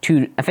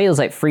think it was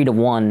like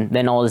 3-1.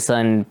 Then all of a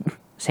sudden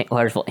St.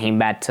 Clairsville came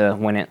back to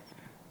win it.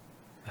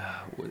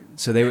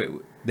 So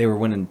they were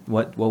winning.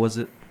 What was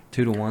it?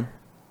 2-1.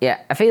 Yeah,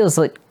 I think it was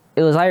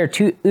either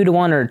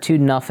 2-1 or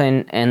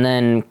 2-0, and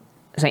then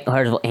St.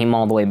 Clairsville came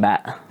all the way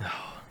back.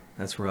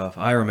 That's rough.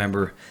 I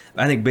remember.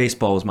 I think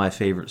baseball was my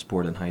favorite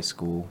sport in high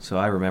school, so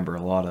I remember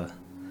a lot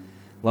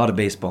of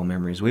baseball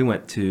memories. We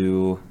went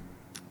to,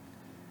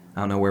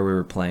 I don't know where we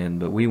were playing,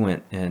 but we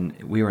went and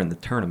we were in the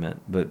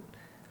tournament. But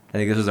I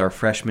think this was our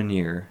freshman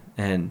year,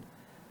 and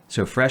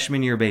so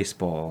freshman year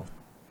baseball,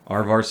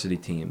 our varsity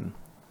team,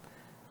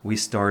 we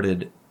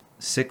started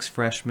 6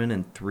 freshmen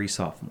and 3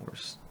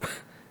 sophomores.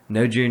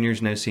 No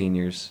juniors, no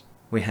seniors.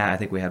 I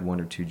think we had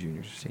 1 or 2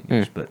 juniors or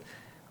seniors, but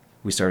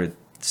we started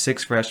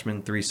 6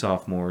 freshmen, 3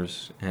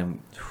 sophomores, and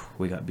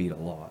we got beat a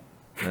lot.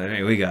 I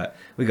mean, we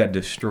got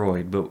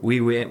destroyed, but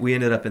we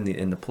ended up in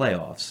the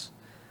playoffs,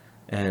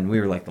 and we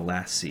were like the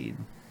last seed,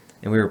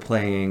 and we were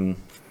playing.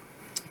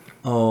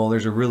 Oh,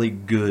 there's a really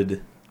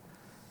good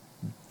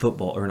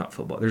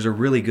There's a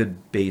really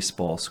good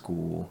baseball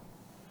school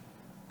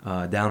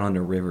down on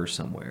the river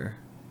somewhere.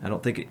 I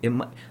don't think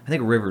I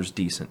think River's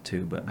decent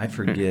too, but I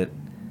forget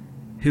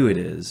who it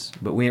is.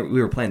 But we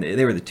were playing.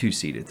 They were the 2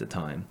 seed at the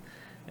time,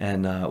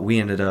 and we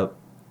ended up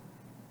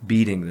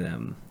beating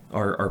them.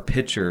 Our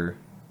pitcher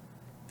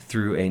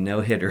threw a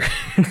no hitter,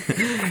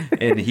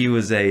 and he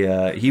was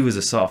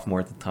a sophomore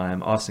at the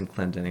time, Austin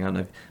Clinton. I don't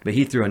know, but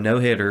he threw a no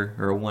hitter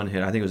or a one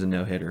hit. I think it was a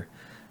no hitter,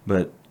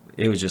 but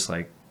it was just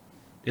like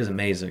it was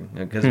amazing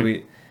because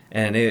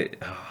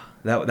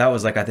that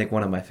was like I think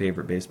one of my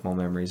favorite baseball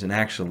memories. And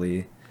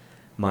actually,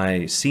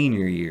 my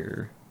senior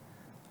year,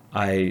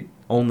 I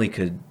only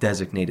could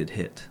designated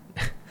hit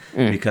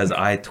because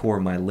I tore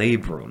my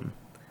labrum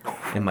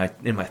in my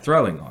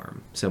throwing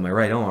arm, so my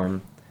right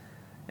arm,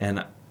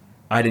 and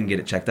I didn't get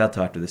it checked out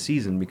till after the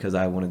season because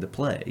I wanted to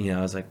play. I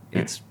was like,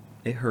 it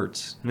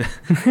hurts,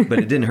 but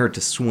it didn't hurt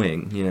to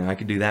swing. I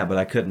could do that, but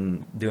I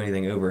couldn't do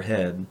anything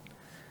overhead.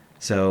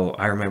 So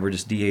I remember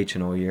just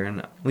DHing all year,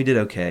 and we did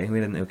okay. We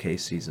had an okay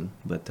season,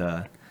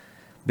 but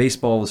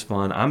baseball was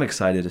fun. I'm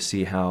excited to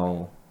see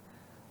how,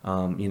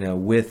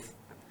 with,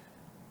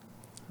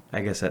 I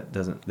guess that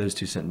doesn't, those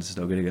two sentences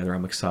don't go together.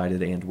 I'm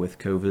excited and with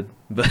COVID,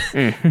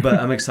 but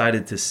I'm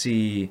excited to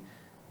see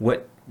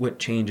what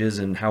changes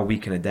and how we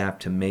can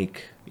adapt to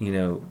make,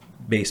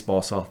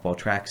 baseball, softball,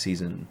 track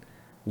season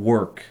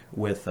work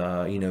with,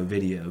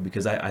 video,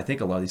 because I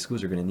think a lot of these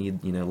schools are going to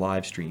need,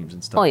 live streams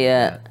and stuff. Oh,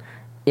 yeah. Like that.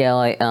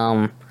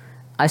 Yeah,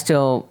 I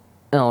still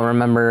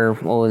remember,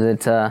 what was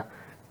it,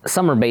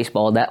 summer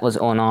baseball that was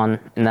going on,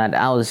 and that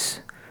I was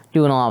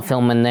doing a lot of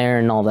filming there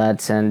and all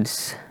that, and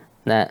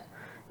that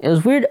it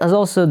was weird, as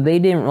also they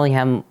didn't really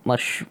have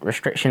much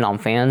restriction on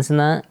fans in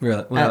that.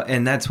 Really? Well,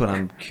 and that's what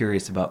I'm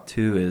curious about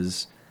too,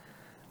 is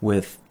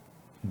with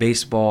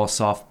baseball,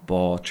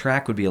 softball,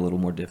 track would be a little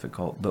more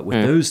difficult, but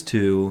with those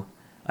two,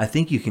 I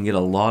think you can get a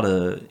lot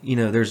of,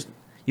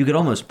 you could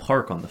almost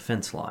park on the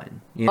fence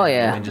line,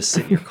 and just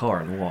sit in your car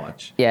and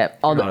watch. Yeah.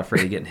 You're not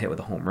afraid of getting hit with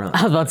a home run.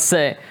 I was about to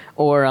say,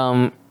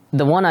 or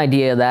the one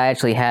idea that I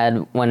actually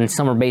had when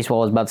summer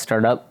baseball was about to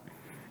start up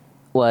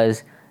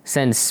was,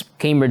 since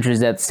Cambridge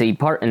was at the city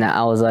park and that,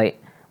 I was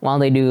like, why don't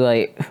they do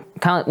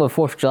kind of like with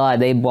 4th of July,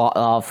 they bought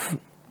off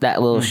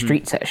that little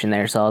street section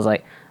there. So I was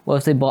like, what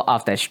if they bought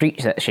off that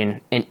street section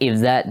and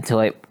give that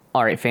to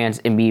all right fans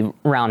and be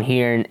around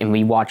here and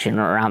be watching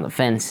around the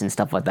fence and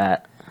stuff like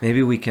that.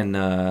 Maybe we can,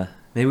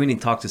 maybe we need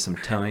to talk to some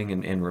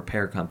towing and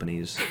repair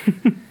companies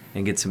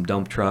and get some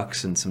dump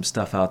trucks and some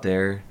stuff out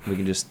there. We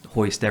can just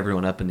hoist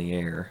everyone up in the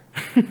air,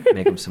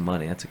 make them some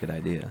money. That's a good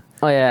idea.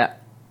 Oh yeah,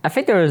 I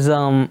think there was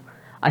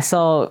I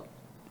saw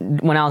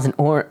when I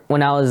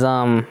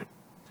was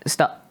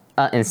stuck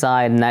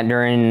inside, and that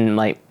during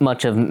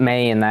much of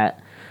May, and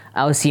that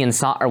I was seeing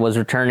soccer was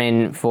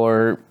returning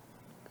for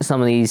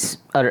some of these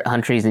other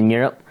countries in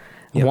Europe.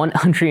 Yep. One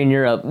country in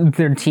Europe,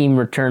 their team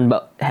returned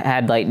but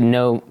had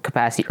no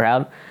capacity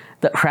crowd.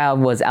 The crowd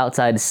was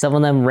outside. Some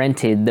of them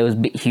rented those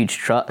big, huge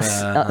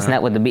trucks, and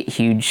that with the big,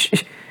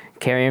 huge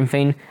carrying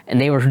thing,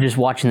 and they were just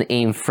watching the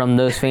game from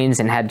those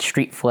things and had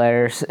street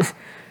flares.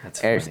 That's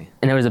funny.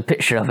 And there was a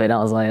picture of it. I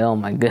was like, oh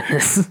my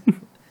goodness.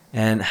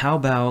 And how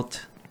about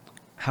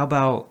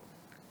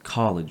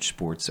college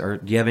sports? Or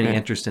do you have any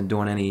interest in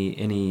doing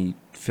any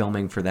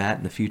filming for that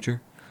in the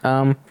future?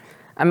 I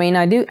mean,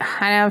 I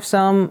have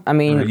some. I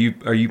mean,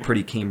 are you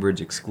pretty Cambridge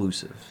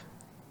exclusive?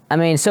 I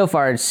mean, so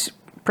far it's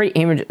pretty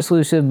Cambridge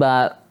exclusive,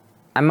 but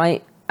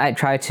I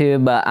try to,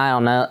 but I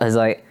don't know. It's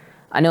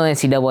I know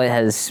NCAA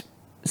has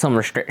some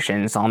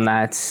restrictions on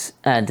that,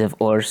 of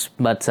course,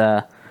 but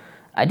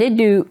I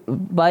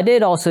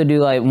did also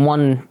do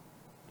one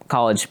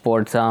college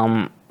sport.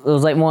 It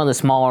was one of the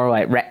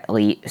smaller rec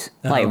leagues,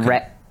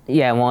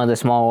 one of the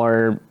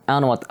smaller. I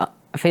don't know what.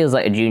 I feel it was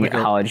a junior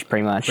college,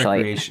 pretty much.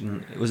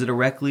 Recreation. Was it a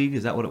rec league?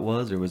 Is that what it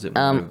was, or was it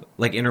more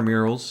like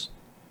intramurals?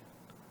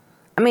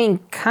 I mean,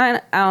 kind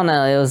of. I don't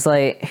know.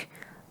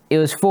 It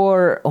was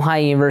for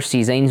Ohio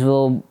University,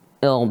 Zanesville.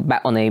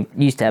 Back when they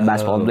used to have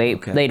basketball,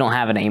 they don't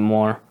have it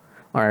anymore.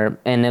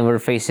 And they were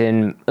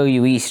facing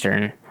OU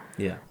Eastern.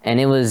 Yeah. And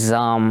it was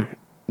I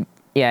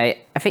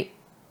think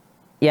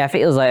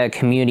it was a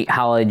community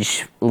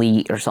college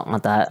league or something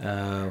like that.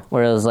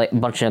 Where it was a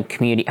bunch of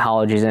community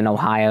colleges in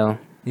Ohio.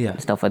 Yeah.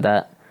 Stuff like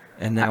that.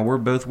 And now we're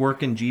both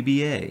working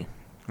GBA,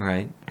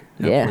 right?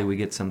 Hopefully we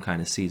get some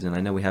kind of season. I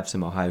know we have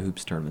some Ohio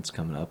Hoops tournaments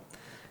coming up.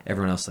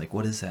 Everyone else is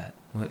what is that?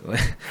 What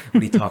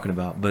are you talking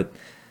about? But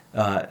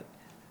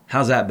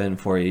how's that been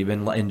for you? You've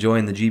been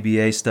enjoying the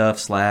GBA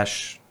stuff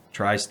 /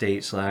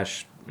 tri-state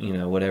 /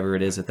 whatever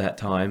it is at that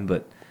time,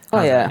 but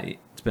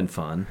it's been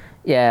fun.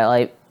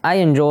 Yeah, I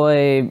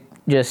enjoy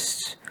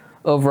just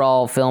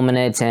overall filming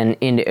it and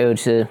into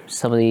to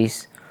some of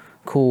these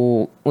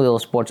cool little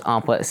sports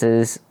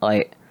complexes.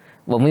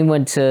 When we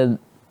went to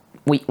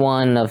week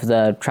 1 of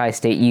the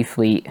Tri-State Youth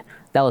League,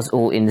 that was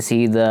cool to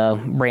see the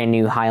brand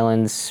new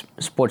Highlands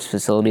sports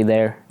facility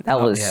there.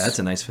 That's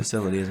a nice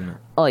facility, isn't it?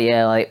 Oh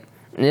yeah,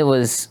 it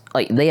was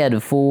they had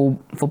a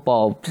full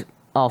football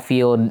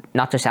field,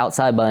 not just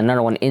outside, but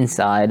another one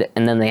inside,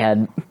 and then they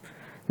had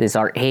this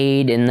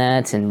arcade in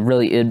that and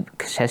really good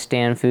chest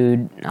stand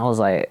food. I was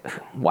like,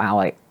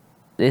 wow,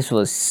 this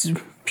was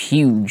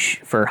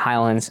huge for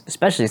Highlands,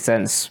 especially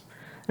since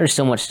there's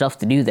so much stuff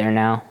to do there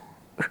now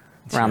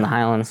around the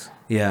Highlands.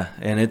 Yeah,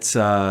 and it's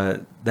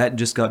that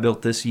just got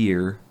built this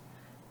year,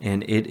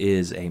 and it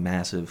is a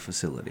massive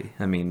facility.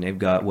 I mean, they've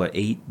got what,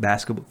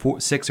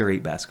 6 or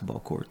 8 basketball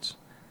courts.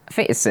 I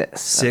think it's 6.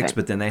 Six,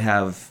 but then they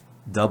have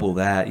double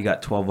that. You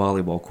got 12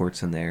 volleyball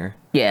courts in there.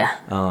 Yeah.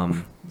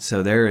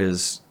 So there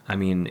is, I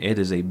mean, it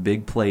is a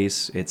big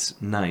place.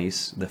 It's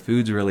nice. The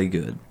food's really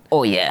good.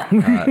 Oh yeah.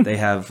 They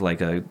have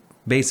like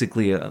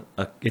basically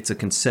it's a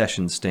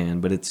concession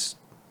stand, but it's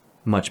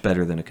much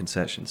better than a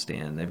concession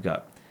stand. They've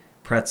got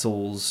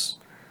pretzels,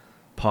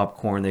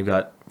 popcorn. They've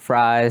got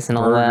Fries and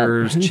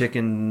burgers, all that.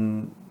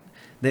 Chicken.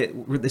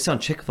 They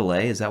sound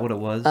Chick-fil-A. Is that what it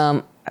was?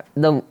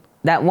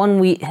 That one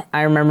week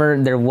I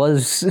remember they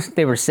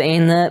were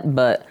saying that,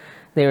 but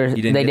they you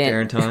didn't get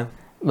there in time.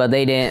 But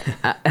they didn't.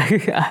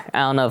 I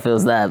don't know if it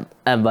was that,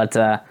 but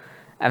I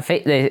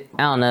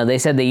don't know. They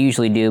said they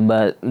usually do,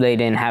 but they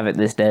didn't have it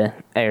this day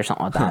or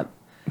something like that.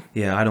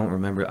 Yeah, I don't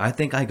remember. I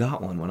think I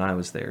got one when I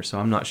was there, so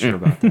I'm not sure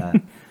about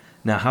that.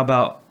 Now, how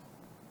about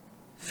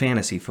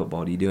fantasy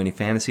football? Do you do any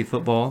fantasy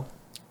football?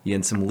 You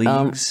in some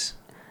leagues?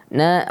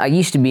 Nah, I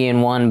used to be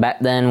in one back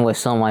then with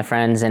some of my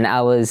friends, and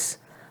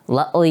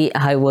luckily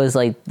I was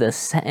like the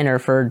second or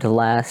third to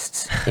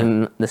last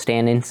in the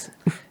standings.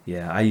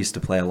 Yeah, I used to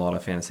play a lot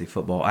of fantasy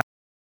football.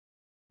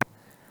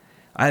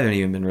 I haven't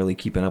even been really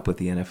keeping up with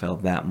the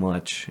NFL that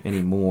much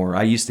anymore.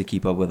 I used to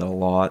keep up with it a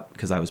lot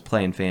because I was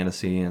playing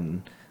fantasy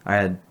and I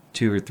had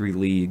 2 or 3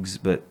 leagues,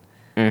 but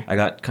I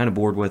got kind of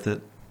bored with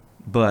it.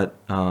 But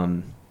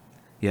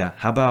yeah,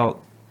 how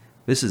about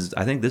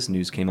I think this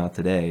news came out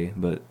today,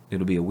 but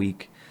it'll be a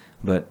week.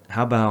 But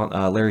how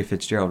about Larry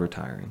Fitzgerald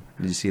retiring?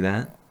 Did you see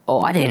that?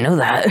 Oh, I didn't know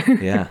that.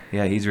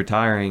 Yeah, he's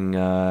retiring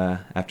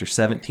after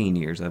 17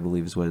 years, I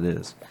believe is what it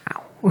is.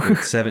 Wow.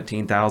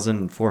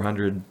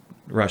 17,400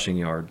 rushing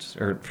yards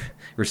or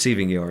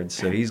receiving yards.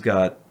 So he's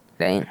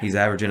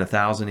averaging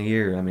 1,000 a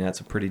year. I mean, that's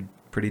a pretty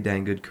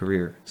dang good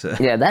career. So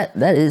yeah,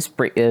 that is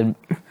pretty good.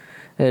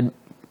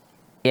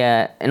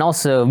 Yeah, and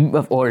also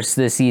of course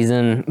this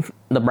season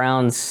the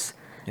Browns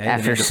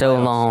after so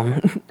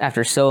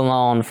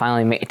long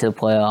finally made it to the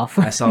playoff.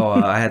 I saw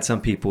I had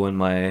some people in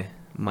my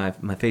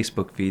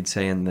Facebook feed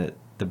saying that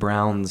the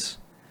Browns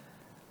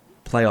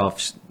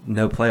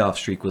no playoff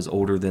streak was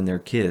older than their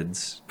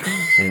kids,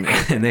 and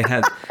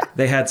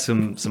they had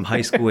some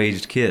high school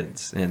aged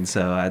kids, and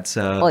so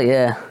oh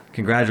yeah,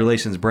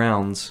 congratulations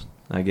Browns.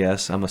 I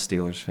guess I'm a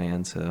Steelers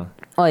fan, so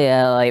oh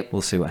yeah, like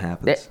we'll see what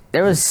happens.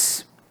 There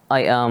was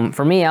like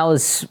for me, I'm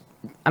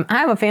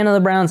a fan of the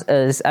Browns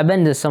as I've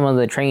been to some of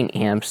the training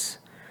camps.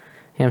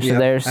 So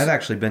I've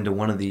actually been to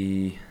one of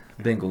the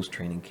Bengals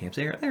training camps.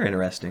 They're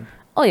interesting.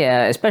 Oh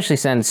yeah, especially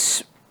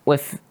since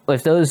with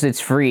those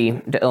it's free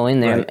to go in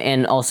there, right.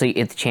 And also you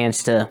get the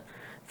chance to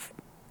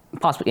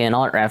possibly get an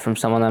autograph from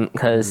some of them.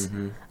 Because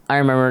I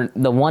remember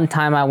the one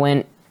time I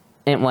went,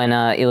 and when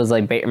it was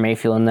like Baker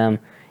Mayfield and them,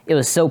 it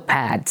was so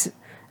packed.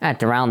 I had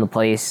to round the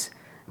place,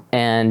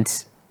 and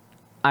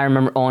I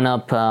remember going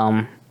up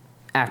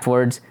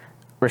afterwards.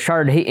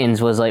 Rashard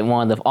Higgins was like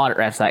one of the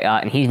autographs I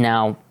got, and he's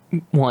now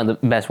one of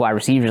the best wide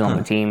receivers on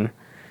the team.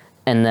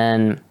 And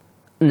then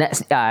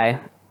next guy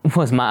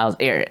was Myles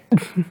Garrett.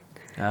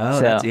 Oh,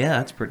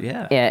 that's pretty.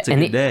 Yeah, it's a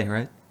good day,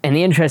 right? And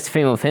the interesting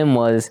thing with him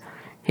was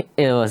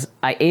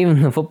I gave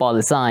him the football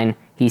to sign.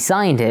 He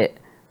signed it,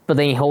 but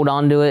then he held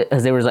on to it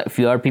because there was like a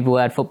few other people who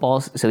had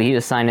footballs, so he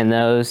was signing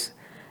those.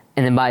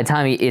 And then by the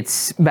time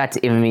it's back to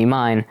giving me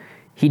mine,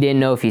 he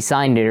didn't know if he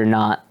signed it or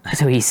not,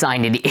 so he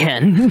signed it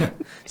again.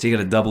 So you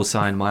got a double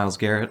signed Myles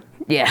Garrett?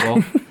 Yeah.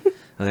 Well,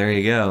 there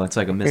you go. It's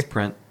like a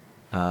misprint.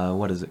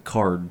 What is it?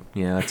 Card.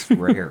 Yeah, that's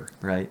rare,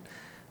 right?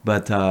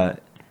 But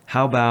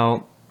how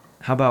about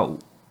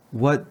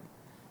what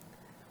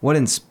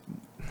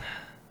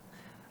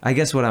I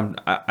guess what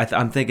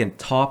I'm thinking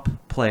top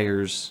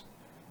players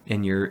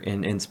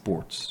in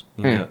sports.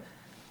 You know,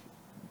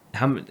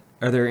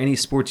 are there any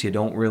sports you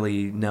don't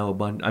really know a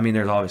bunch? I mean,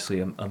 there's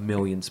obviously a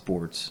million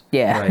sports.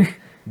 Yeah. Right.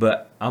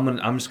 But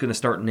I'm just gonna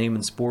start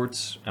naming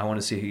sports. I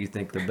want to see who you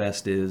think the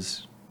best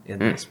is in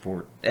that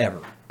sport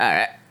ever. All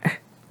right.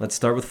 Let's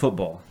start with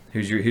football.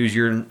 Who's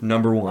your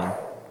number one?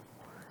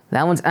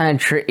 That one's kind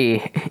of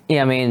tricky.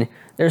 Yeah, I mean,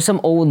 there's some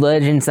old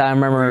legends that I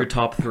remember. Your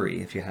top 3,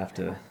 if you have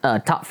to.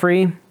 Top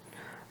 3,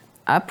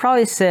 I'd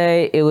probably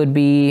say it would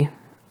be.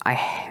 I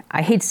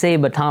hate to say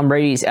it, but Tom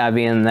Brady's gotta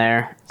be in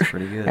there. It's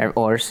pretty good. Of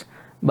course.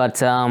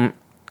 But I'd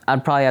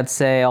probably have to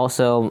say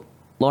also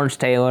Lawrence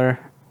Taylor,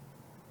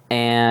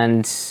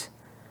 and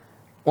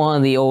one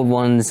of the old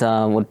ones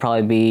would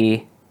probably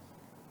be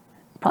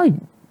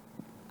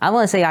I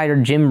want to say either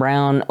Jim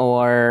Brown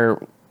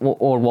or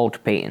Walter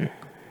Payton.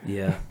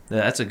 Yeah,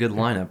 that's a good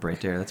lineup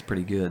right there. That's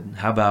pretty good.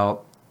 How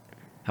about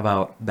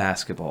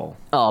basketball?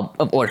 Oh,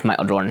 of course,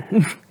 Michael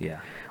Jordan.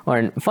 Yeah.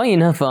 Or funny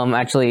enough,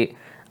 actually,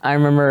 I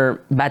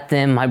remember back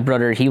then my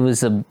brother,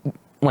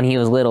 when he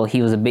was little,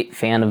 he was a big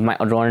fan of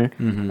Michael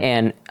Jordan,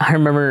 and I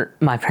remember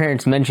my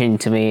parents mentioning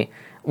to me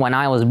when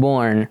I was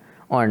born,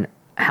 or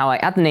how I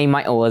got the name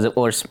Michael was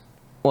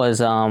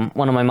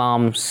one of my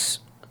mom's,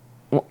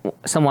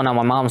 someone on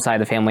my mom's side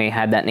of the family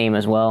had that name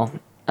as well.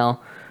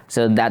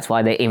 So that's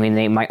why they gave me the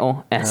name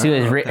Michael. And as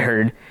soon as Rick okay.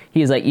 heard,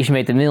 he was like, "You should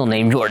make the middle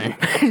name Jordan."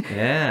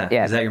 Yeah.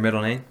 Yeah. Is that your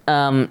middle name?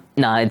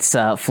 No, it's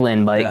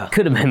Flynn, but Yeah. it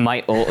could have been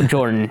Michael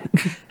Jordan.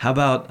 How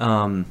about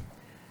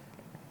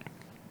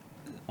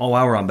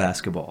while we're on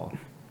basketball,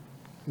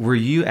 were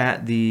you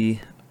at the?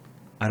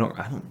 I don't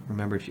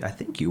remember if I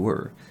think you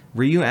were.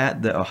 Were you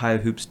at the Ohio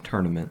Hoops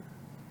tournament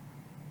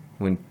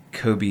when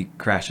Kobe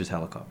crashed his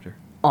helicopter?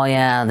 Oh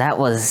yeah, that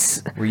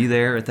was. Were you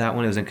there at that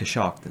one? It was in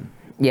Coshocton.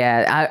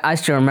 Yeah, I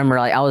still remember,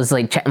 like, I was,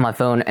 like, checking my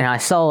phone, and I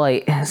saw,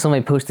 like,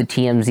 somebody posted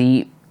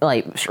TMZ,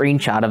 like,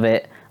 screenshot of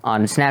it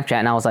on Snapchat,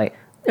 and I was like,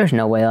 there's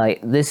no way, like,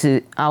 this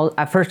is,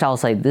 at first I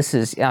was like, this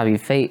is gotta be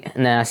fake,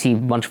 and then I see a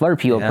bunch of other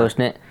people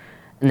posting it,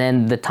 and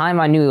then the time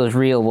I knew it was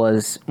real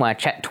was when I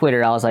checked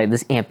Twitter, I was like,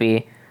 this can't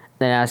be,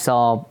 then I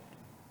saw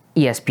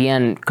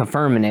ESPN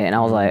confirming it, and I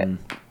was like,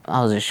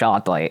 I was just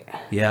shocked, like.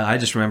 Yeah, I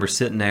just remember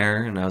sitting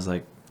there, and I was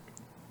like,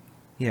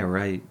 yeah,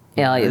 right.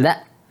 Yeah, like,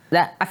 that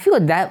I feel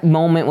like that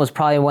moment was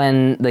probably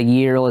when the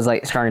year was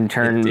like starting to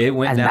turn. It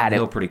went as bad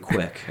downhill pretty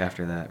quick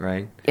after that,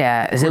 right?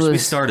 Yeah, Of course, it we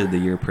was. started the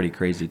year pretty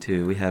crazy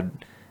too. We had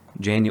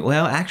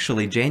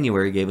actually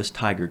January gave us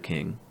Tiger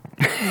King,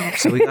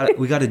 so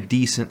we got a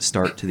decent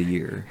start to the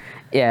year.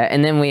 Yeah,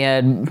 and then we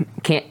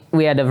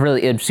had a really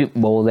good Super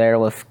Bowl there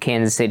with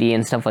Kansas City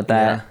and stuff like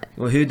that. Yeah.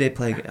 Well, who'd they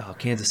play? Oh,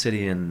 Kansas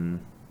City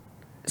and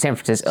San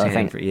Francisco, I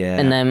think.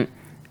 Yeah. And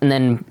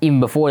then even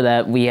before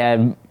that, we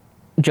had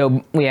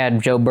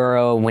Joe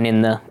Burrow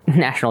winning the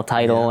national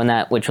title and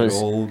that, which was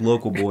old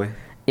local boy.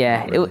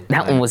 Yeah, Not really.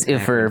 that one was it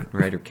Akron, for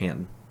right, or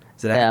Canton.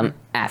 Is it Akron?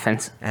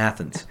 Athens.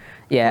 Athens.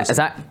 Yeah,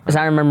 Listen, as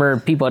I remember,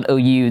 people at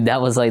OU,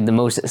 that was like the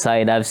most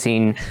excited I've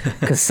seen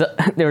because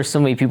there were so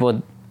many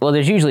people. Well,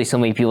 there's usually so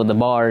many people at the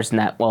bars, and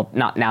that, well,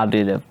 not now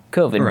due to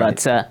COVID, Right.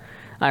 but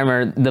I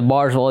remember the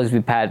bars will always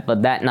be packed.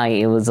 But that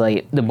night, it was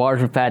like the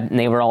bars were packed, and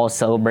they were all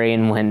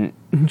celebrating when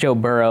Joe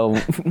Burrow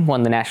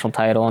won the national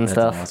title and That's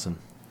stuff. awesome.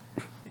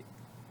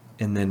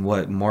 And then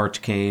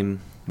March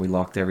came, we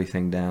locked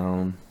everything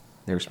down.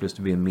 There was supposed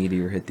to be a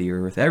meteor hit the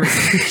earth.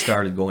 Everything just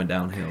started going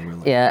downhill,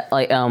 really. Yeah,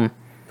 like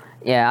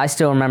I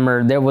still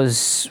remember I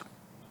was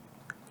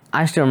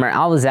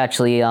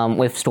actually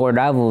with Stored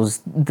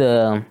Rivals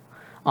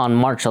on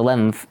March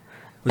 11th.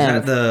 Was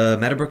that the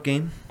Meadowbrook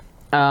game?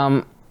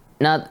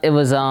 It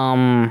was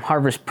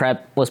Harvest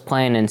Prep was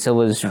playing, and so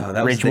was Oh,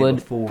 that Ridgewood.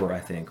 was the day before, I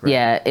think. Right?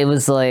 Yeah, it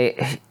was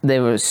like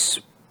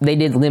they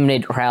did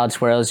limited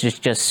crowds where it was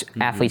just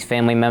athletes,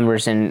 family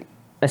members, and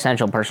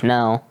essential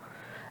personnel.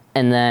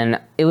 And then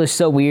it was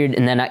so weird.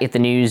 And then I get the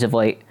news of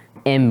like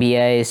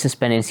NBA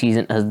suspended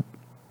season of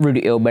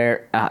Rudy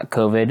Gobert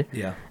COVID.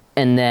 Yeah.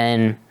 And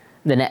then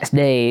the next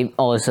day,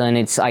 all of a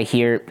sudden, I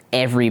hear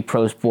every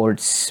pro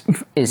sports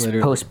is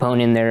Literally.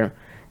 postponing their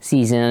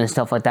season and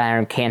stuff like that,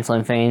 or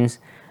canceling things.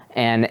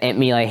 And at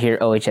me, I hear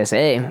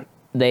OHSA,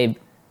 they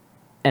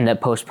end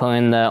up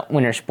postponing the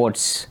winter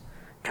sports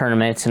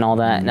tournaments and all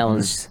that. And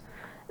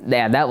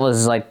that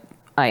was like,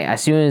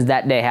 as soon as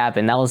that day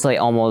happened, that was like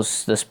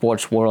almost the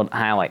sports world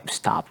kind of like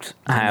stopped.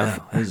 I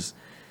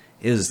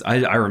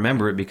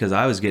remember it because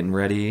I was getting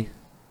ready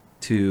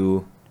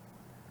to.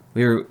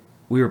 We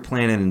were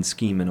planning and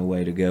scheming a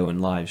way to go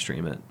and live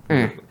stream it.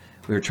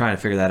 We were trying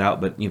to figure that out,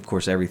 but of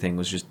course everything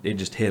was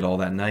just hit all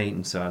that night,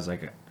 and so I was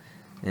like,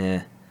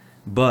 eh.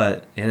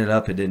 But ended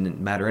up it didn't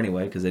matter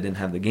anyway because they didn't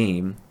have the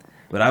game.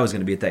 But I was going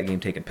to be at that game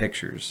taking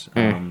pictures,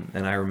 and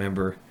I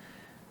remember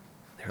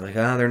they were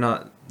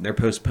like, they're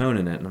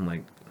postponing it, and I'm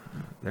like,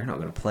 they're not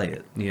going to play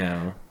it, you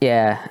know.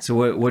 Yeah. So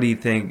what do you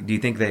think? Do you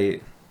think they?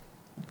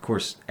 Of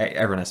course,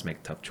 everyone has to make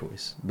a tough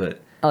choice,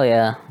 but Oh,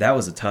 yeah. that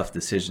was a tough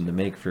decision to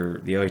make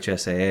for the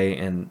OHSAA,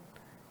 and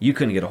you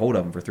couldn't get a hold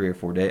of them for 3 or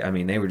 4 days. I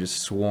mean, they were just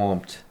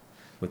swamped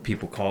with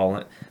people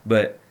calling.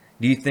 But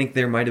do you think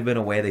there might have been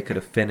a way they could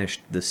have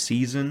finished the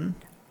season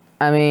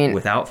I mean,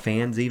 without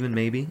fans, even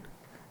maybe?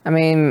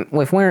 during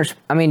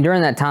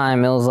that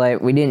time, it was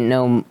like we didn't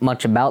know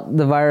much about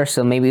the virus,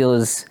 so maybe it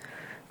was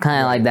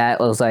kind of like that.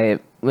 It was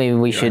like maybe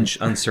we should.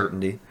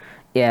 Uncertainty.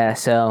 Yeah,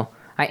 so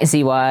I can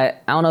see why.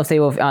 I don't know if they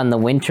were on the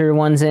winter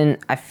ones in.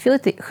 I feel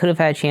like they could have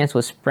had a chance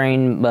with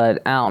spring,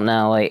 but I don't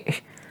know.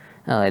 Like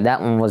that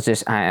one was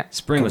just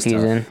Spring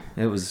confusing. was tough.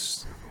 It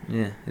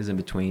was in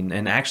between.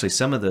 And actually,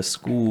 some of the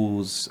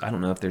schools, I don't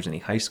know if there's any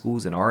high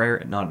schools in our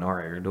area, not in our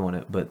area doing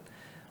it, but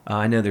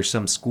I know there's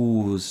some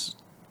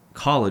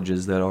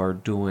colleges that are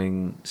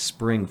doing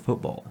spring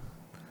football.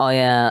 Oh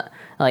yeah,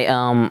 like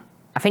I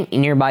think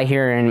nearby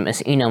here in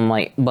Mesquinum,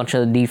 like a bunch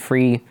of the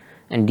D3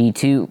 and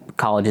D2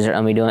 colleges are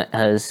gonna be doing it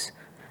because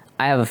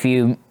I have a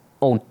few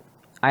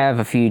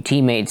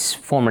teammates,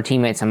 former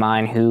teammates of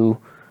mine who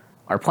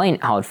are playing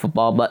college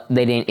football, but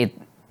they didn't get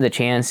the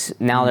chance.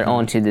 Now they're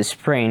on to the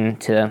spring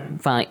to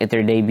finally get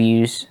their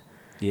debuts.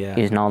 Yeah.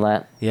 And all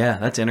that. Yeah,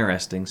 that's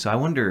interesting. So I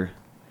wonder,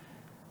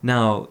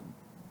 now,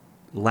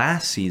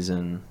 last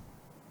season,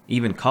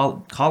 even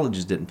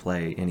colleges didn't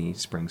play any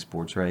spring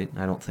sports, right?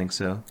 I don't think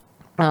so.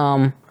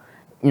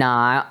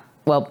 Nah.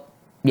 Well,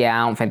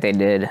 yeah, I don't think they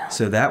did.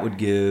 So that would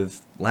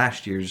give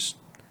last year's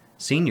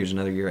seniors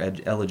another year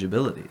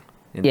eligibility.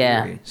 in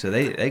Yeah. theory. So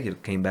they could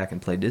have came back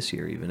and played this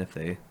year even if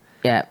they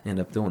Yeah. end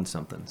up doing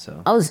something.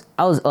 So I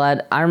was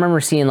glad. I remember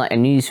seeing like a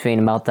news feed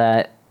about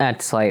that.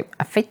 That's like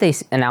I think they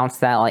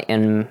announced that like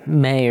in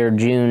May or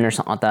June or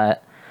something like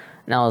that.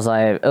 And I was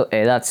like,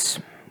 okay, that's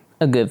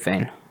a good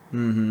thing.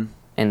 Mm-hmm.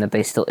 And that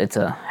they still it's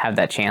a have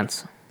that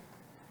chance.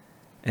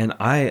 and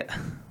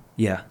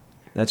yeah,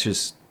 that's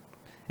just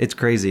it's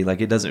crazy.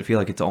 Like it doesn't feel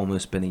like it's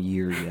almost been a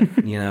year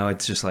yet.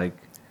 It's just like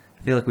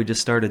I feel like we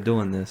just started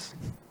doing this.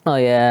 Oh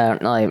yeah,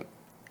 like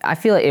I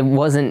feel like it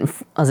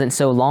wasn't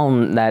so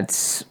long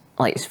that's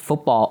like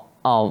football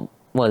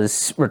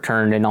was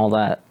returned and all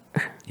that.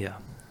 Yeah.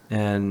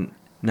 And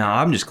now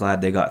I'm just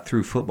glad they got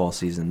through football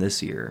season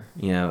this year.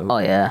 Oh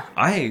yeah.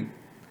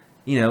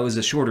 It was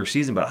a shorter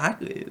season, but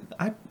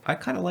I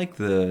kind of like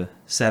the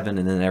 7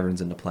 and then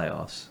everyone's in the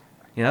playoffs.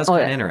 That's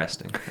kind of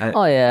interesting.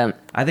 Oh yeah.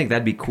 I think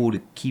that'd be cool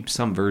to keep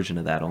some version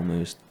of that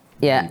almost.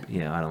 Yeah.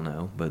 Yeah, I don't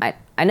know, but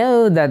I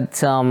know that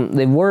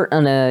they were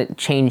gonna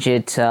change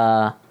it.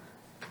 I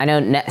know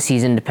next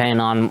season,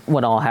 depending on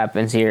what all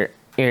happens here,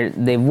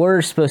 they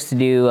were supposed to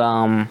do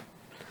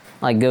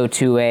like go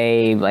to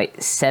a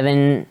like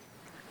 7.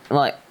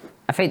 Like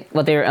I think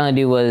what they were gonna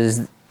do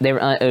was they were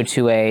gonna go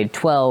to a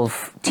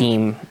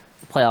 12-team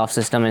playoff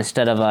system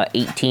instead of a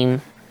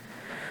 8-team.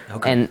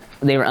 okay. And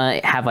they were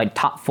gonna have like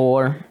top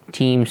 4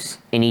 teams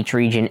in each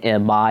region in a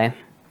bye,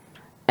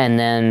 and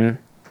then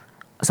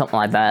something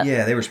like that.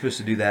 Yeah, they were supposed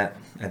to do that.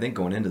 I think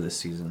going into this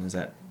season is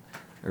that,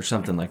 or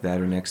something like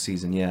that, or next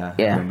season. Yeah,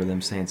 I remember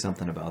them saying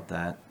something about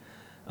that.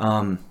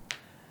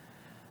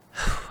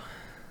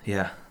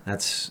 Yeah,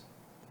 that's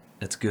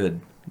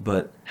good.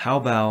 But how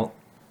about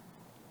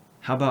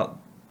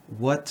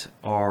what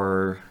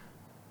are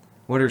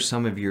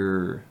some of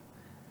your?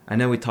 I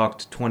know we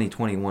talked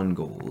 2021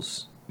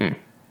 goals.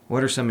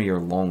 What are some of your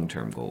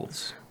long-term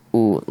goals?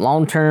 Ooh,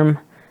 long term,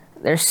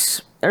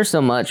 there's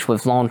so much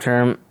with long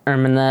term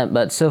in that,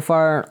 but so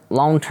far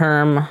long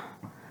term,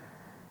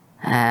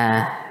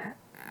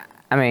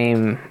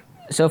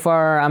 so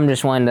far I'm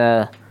just wanting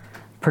to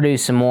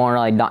produce some more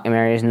like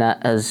documentaries and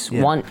that as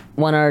one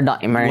other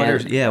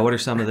documentary. What are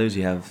some of those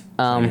you have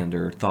planned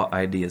or thought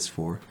ideas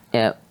for?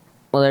 Yeah,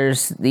 well,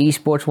 there's the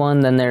esports one.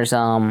 Then there's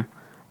I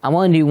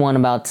want to do one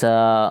about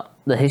the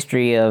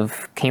history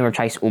of Cambridge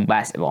High School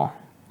basketball,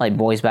 like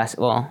boys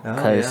basketball,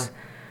 because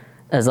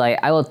as like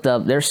I looked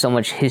up, there's so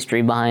much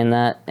history behind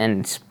that,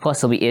 and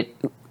plus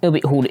it'll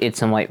be cool to get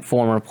some like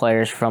former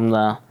players from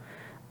the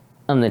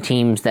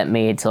teams that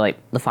made it to like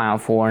the Final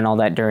Four and all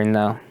that during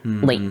the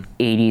late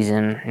 80s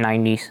and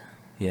 90s.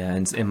 Yeah,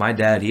 and my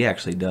dad, he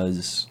actually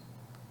does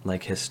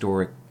like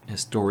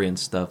historian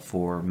stuff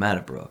for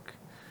Meadowbrook.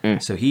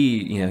 So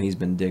he's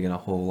been digging a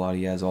whole lot.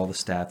 He has all the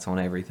stats on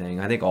everything.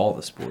 I think all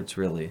the sports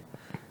really,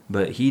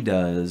 but he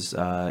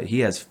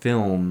has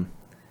film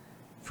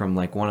from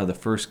like one of the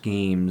first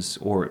games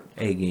or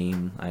a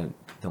game. I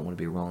don't want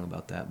to be wrong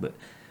about that, but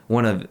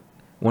one of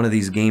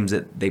these games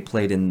that they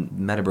played in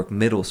Meadowbrook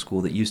Middle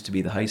School that used to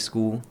be the high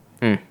school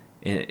from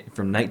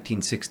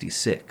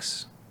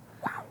 1966.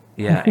 Wow.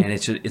 Yeah, and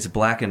it's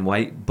black and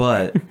white,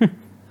 but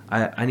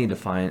I need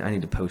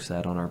to post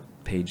that on our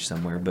page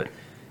somewhere. But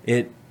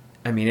it's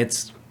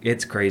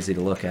crazy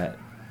to look at.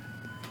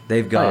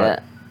 They've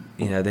got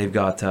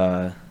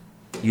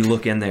you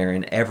look in there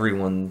and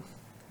everyone,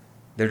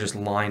 they're just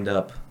lined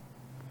up,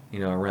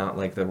 around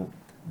like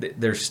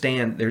there's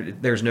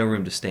no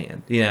room to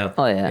stand. If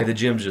the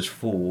gym's just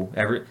full.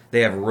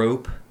 They have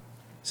rope.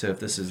 So if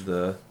this is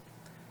the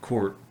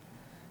court,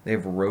 they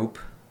have rope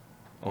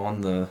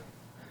on the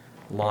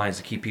lines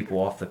to keep people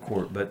off the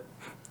court. But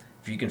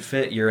if you can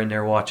fit, you're in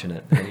there watching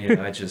it. And,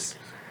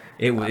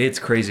 it's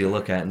crazy to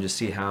look at and just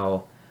see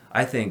how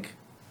I don't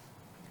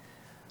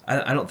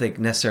think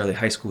necessarily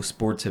high school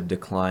sports have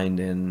declined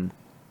in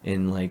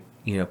like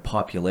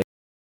population,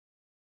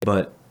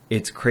 but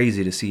it's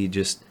crazy to see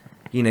just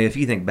if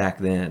you think back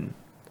then,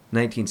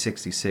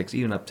 1966,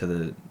 even up to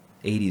the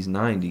 80s,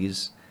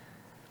 90s,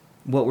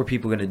 what were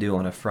people going to do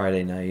on a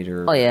Friday night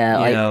or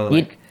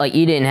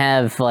you didn't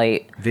have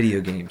like video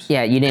games.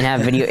 Yeah, you didn't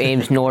have video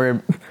games,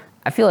 nor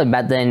I feel like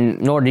back then,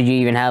 nor did you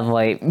even have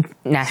like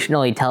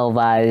nationally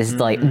televised,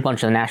 like a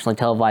bunch of nationally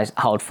televised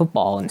college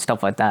football and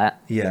stuff like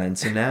that. Yeah, and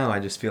so now I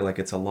just feel like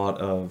it's a lot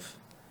of,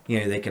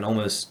 they can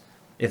almost,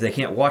 if they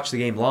can't watch the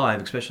game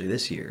live, especially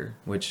this year,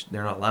 which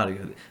they're not allowed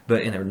to,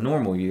 but in a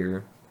normal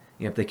year,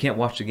 if they can't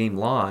watch the game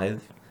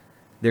live,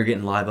 they're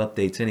getting live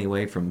updates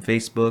anyway from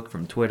Facebook,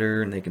 from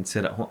Twitter, and they can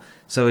sit at home.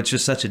 So it's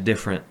just such a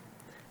different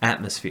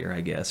atmosphere, I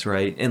guess,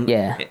 right? And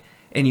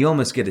you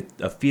almost get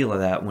a feel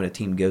of that when a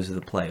team goes to the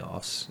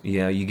playoffs.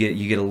 You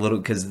get a little,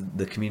 because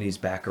the community's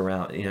back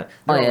around. They're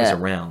always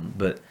around,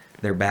 but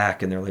they're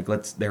back and they're like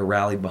they're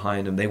rallied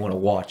behind them. They want to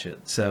watch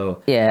it.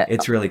 So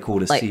it's really cool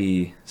to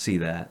see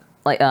that.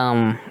 Like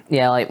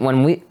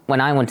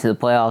when I went to the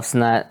playoffs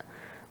and that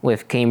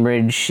with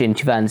Cambridge in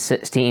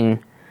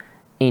 2016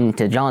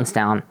 into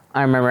Johnstown,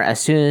 I remember as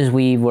soon as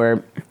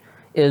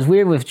it was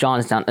weird with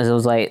Johnstown, as it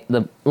was like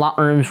the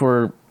locker rooms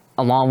were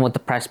along with the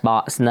press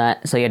box and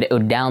that, so you had to go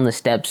down the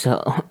steps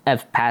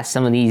past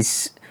some of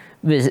these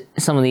visit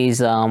some of these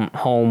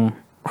home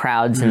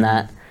crowds and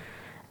that.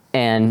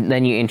 And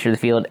then you enter the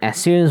field. As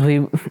soon as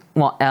we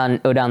walk down,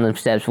 go down the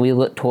steps, we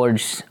look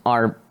towards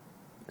our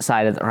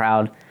side of the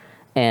crowd,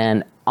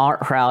 and our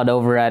crowd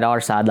over at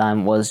our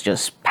sideline was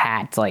just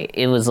packed. Like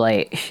it was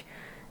like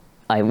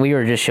we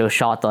were just so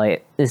shocked.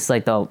 Like it's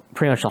like the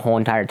pretty much the whole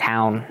entire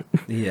town.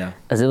 Yeah.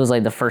 As it was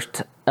like the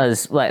first,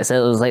 as like I said,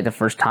 it was like the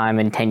first time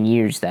in 10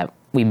 years that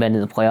we've been to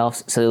the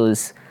playoffs. So it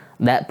was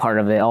that part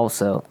of it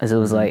also, as it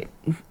was like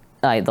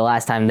the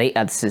last time they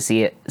got to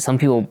see it. Some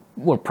people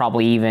were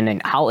probably even in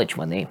college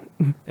when they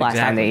last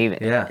time they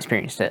even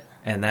experienced it.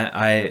 And that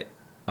I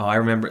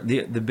remember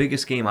the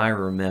biggest game I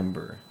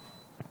remember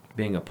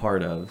being a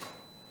part of.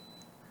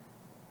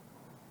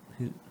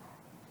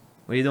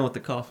 What are you doing with the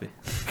coffee?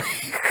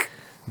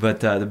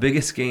 But the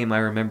biggest game I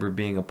remember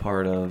being a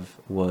part of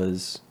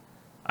was,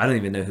 I don't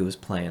even know who was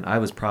playing. I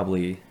was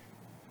probably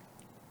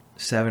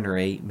 7 or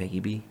 8,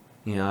 maybe,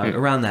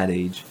 around that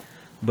age.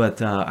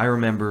 But I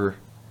remember,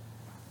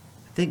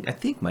 I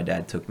think my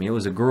dad took me. It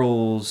was it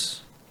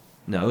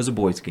was a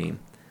boys' game,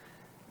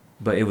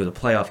 but it was a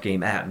playoff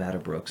game at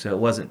Meadowbrook. So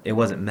it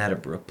wasn't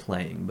Meadowbrook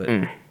playing, but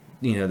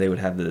they would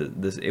have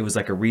this. It was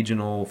like a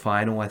regional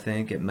final, I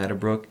think, at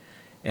Meadowbrook,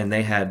 and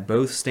they had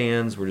both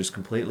stands were just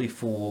completely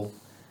full.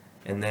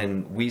 And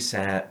then we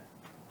sat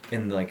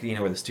in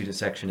where the student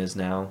section is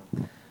now.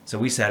 So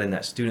we sat in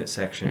that student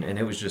section, and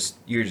it was just,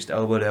 you're just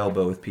elbow to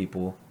elbow with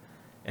people.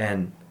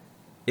 And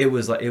it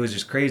was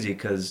just crazy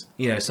because,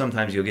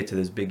 sometimes you'll get to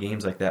those big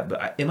games like that,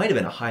 but it might have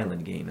been a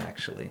Highland game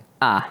actually.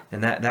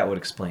 And that would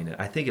explain it.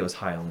 I think it was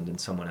Highland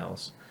and someone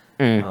else.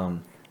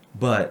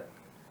 But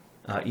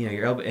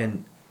your elbow,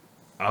 and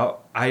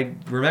I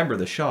remember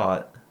the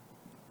shot,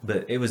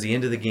 but it was the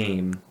end of the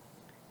game,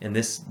 and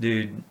this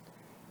dude,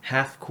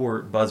 half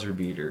court buzzer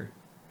beater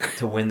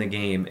to win the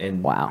game,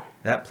 and wow,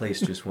 that place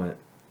just went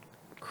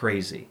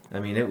crazy. I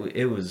mean,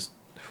 it was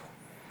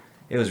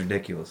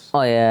ridiculous.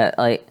 Oh yeah,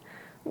 like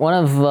one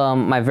of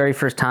my very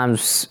first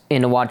times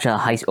in to watch a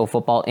high school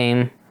football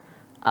game.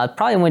 I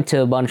probably went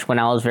to a bunch when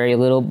I was very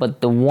little,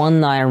 but the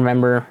one I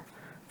remember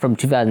from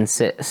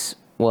 2006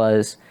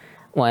 was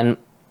when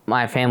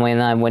my family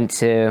and I went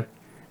to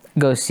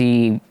go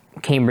see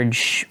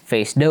Cambridge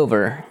face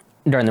Dover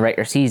during the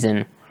regular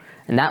season.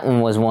 And that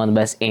one was one of the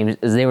best games,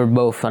 as they were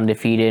both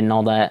undefeated and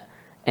all that.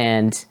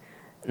 And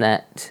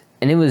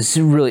it was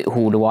really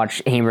cool to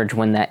watch Cambridge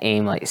win that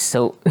game.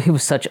 So it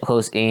was such a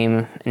close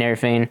game and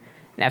everything.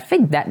 And I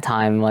think that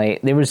time,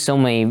 there was so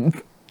many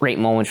great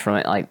moments from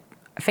it. I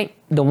think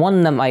the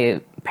one that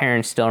my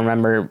parents still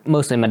remember,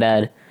 mostly my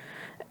dad,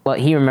 what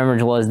he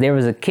remembers was there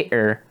was a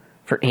kicker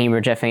for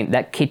Cambridge, I think,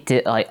 that kicked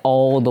it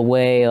all the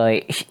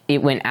way.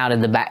 It went out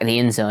of the back of the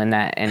end zone,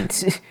 and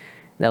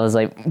that was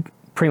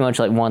pretty much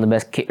one of the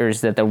best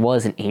kickers that there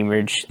was in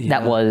Cambridge. Yeah.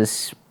 That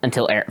was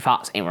until Eric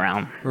Fox came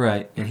around.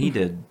 Right, and he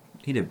did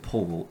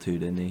pole vault too,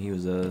 didn't he? He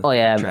was a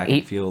track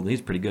and field.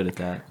 He's pretty good at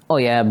that. Oh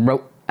yeah,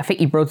 I think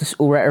he broke the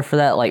school record for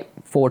that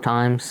 4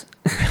 times.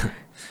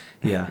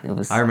 Yeah,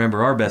 I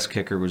remember our best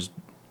kicker was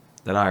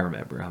that I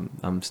remember.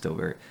 I'm still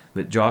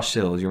but Josh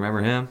Sills. You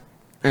remember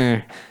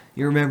him?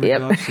 You remember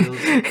Josh Sills?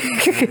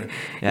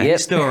 Yeah,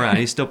 he's still around.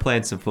 He's still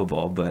playing some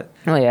football, but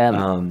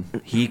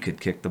he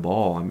could kick the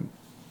ball.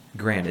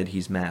 Granted,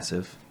 he's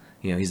massive.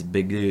 He's a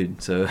big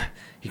dude, so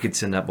he could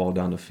send that ball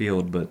down the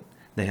field, but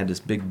they had this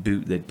big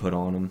boot they'd put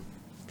on him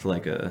to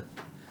a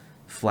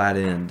flat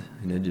end,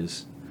 and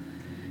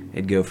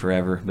it'd go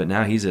forever. But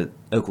now he's at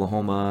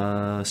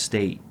Oklahoma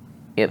State,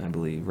 I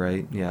believe,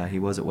 right? Yeah, he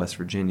was at West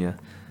Virginia.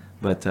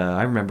 But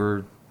I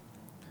remember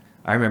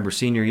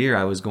senior year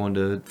I was going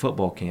to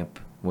football camp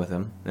with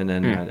him, and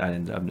then I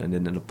didn't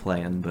end up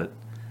playing. But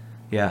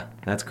yeah,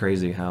 that's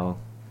crazy how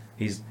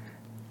he's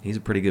a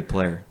pretty good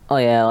player. Oh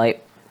yeah,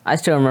 I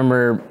still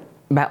remember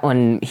back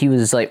when he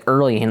was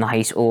early in the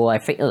high school. I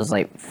think it was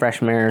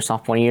freshman or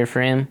sophomore year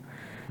for him.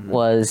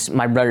 Was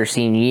my brother's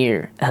senior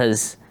year,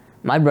 because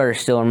my brother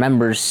still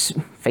remembers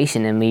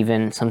facing him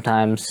even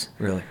sometimes.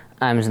 Really?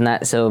 And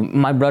that. So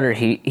my brother,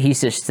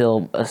 he's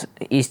still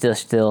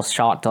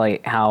shocked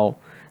how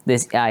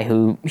this guy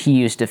who he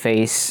used to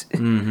face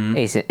in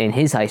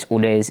his high school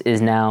days is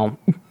now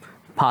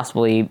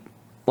possibly,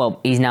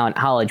 he's now in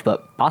college,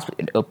 but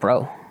possibly a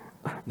pro.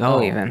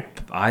 No, even.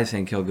 I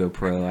think he'll go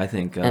pro. I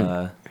think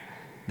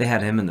they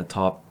had him in the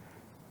top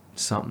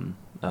something.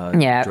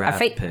 Draft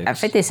picks. I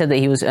think they said that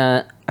he was.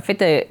 I think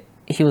that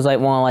he was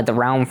one of the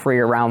round 3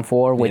 or round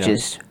 4, which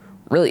is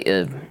really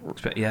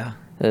yeah.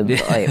 And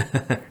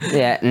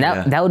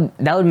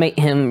that would make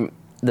him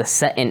the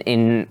second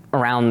in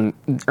around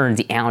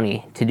Guernsey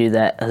County to do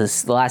that.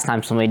 Because the last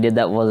time somebody did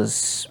that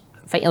was,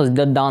 I think it was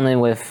Doug Donlin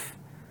with.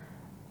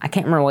 I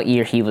can't remember what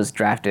year he was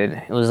drafted.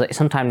 It was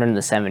sometime during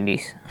the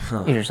 70s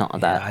or something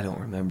like that. I don't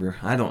remember.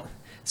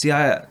 See,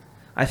 I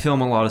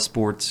film a lot of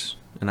sports,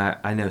 and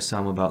I know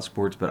some about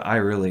sports, but I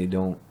really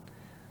don't.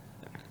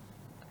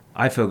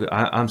 I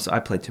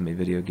play too many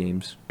video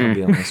games. I'll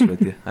be honest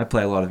with you. I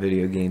play a lot of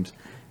video games,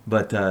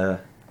 but so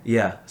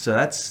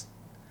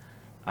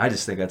I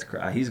just think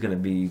he's going to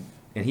be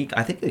And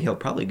I think that he'll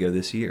probably go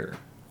this year.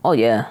 Oh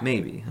yeah.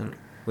 Maybe.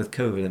 With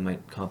COVID, it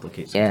might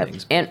complicate some Yeah,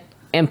 things.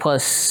 and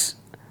plus,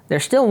 they're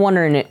still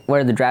wondering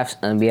where the draft's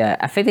gonna be at.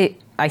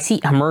 I see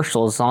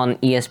commercials on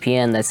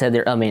ESPN that said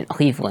they're in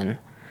Cleveland,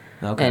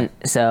 Okay. and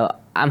so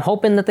I'm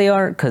hoping that they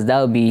are, because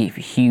that would be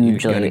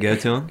huge. You're gonna go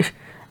to him?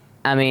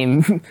 I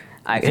mean,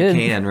 I If could.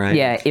 you can, right?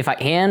 Yeah, if I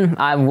can,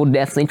 I will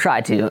definitely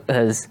try to,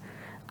 because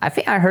I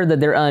think I heard that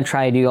they're gonna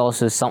try to do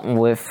also something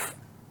with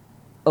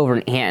over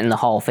in Canton, the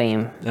Hall of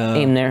Fame,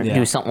 aim there, yeah.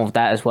 do something with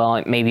that as well.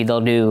 Like maybe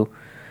they'll do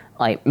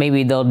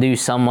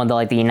some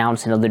of the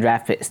announcement of the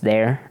draft picks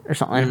there or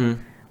something,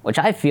 Mm-hmm. which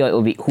I feel it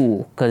would be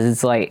cool, because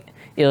it's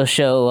it'll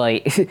show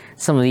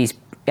some of these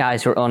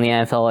guys who are on the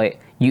NFL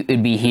you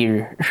could be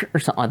here or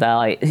something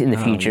like that in the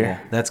future. Yeah.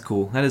 That's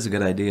cool. That is a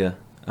good idea.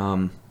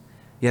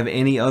 You have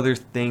any other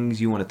things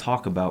you want to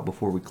talk about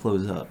before we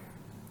close up?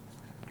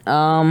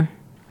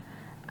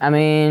 I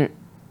mean,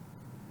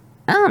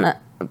 I don't know.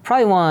 I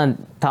probably want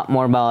to talk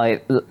more about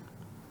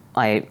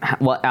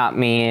what got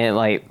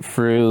me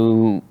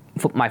through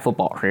my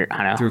football career.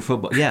 I know. Through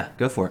football? Yeah,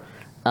 go for it.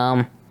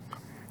 Oh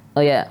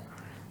yeah.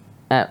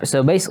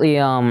 So basically,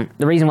 the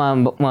reason why I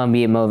want to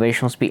be a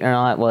motivational speaker and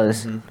all that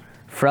was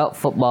throughout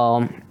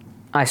football,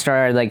 I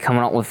started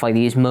coming up with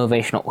these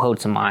motivational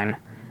quotes of mine,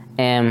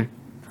 and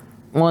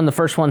one of the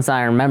first ones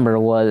I remember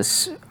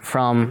was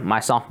from my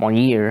sophomore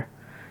year.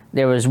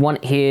 There was one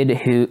kid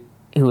who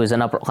was an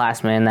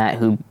upperclassman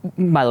who,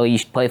 by the way,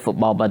 used to play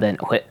football but then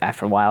quit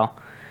after a while,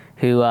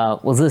 who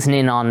was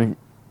listening on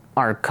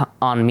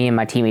me and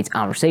my teammates'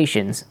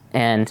 conversations,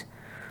 and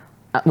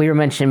we were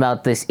mentioning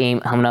about this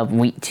game coming up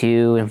week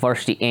 2 in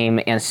varsity game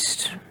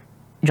against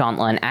John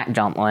Glenn at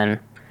John Glenn,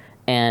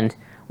 and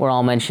we're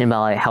all mentioning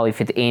about how we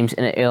fit the games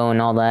in the ill and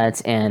all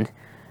that, and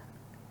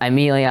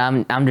immediately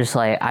I'm just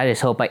I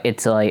just hope I get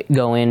to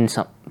go in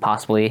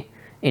possibly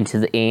into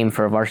the game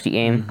for a varsity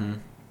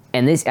game,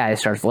 and this guy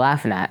starts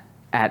laughing at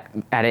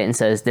it and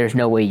says, "There's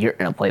no way you're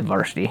gonna play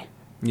varsity,"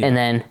 and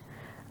then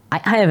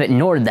I have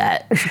ignored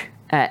that,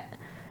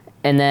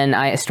 and then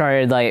I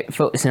started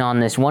focusing on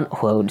this one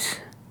quote,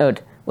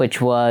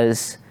 which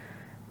was,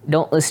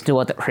 "Don't listen to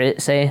what the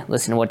critics say,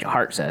 listen to what your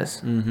heart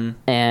says."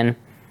 And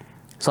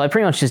so I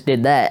pretty much just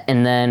did that,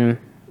 and then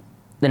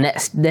the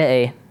next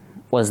day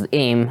was the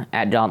game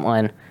at John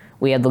Glenn.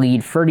 We had the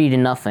lead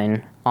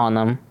 30-0 on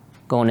them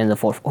going into the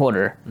fourth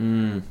quarter,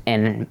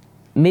 and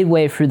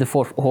midway through the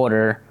fourth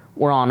quarter,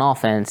 we're on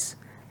offense,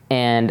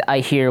 and I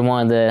hear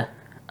one of the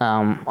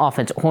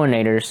offensive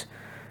coordinators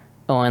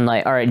going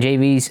all right,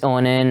 JV's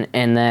going in,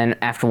 and then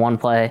after one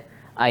play,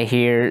 I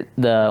hear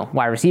the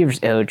wide receivers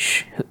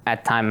coach, who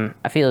at the time,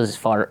 I feel it was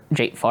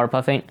Jake Farp,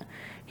 I think.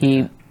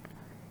 He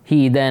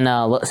then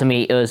looks at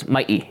me, it was,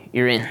 "Mikey,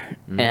 you're in."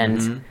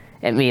 And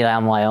at me,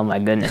 I'm oh my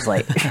goodness,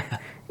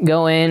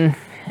 go in.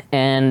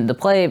 And the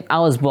play, I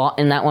was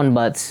blocking that one,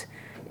 but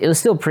it was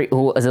still pretty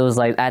cool, because it was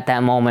at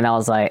that moment, I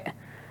was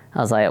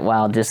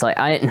wow, just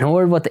I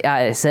ignored what the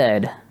guy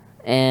said,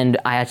 and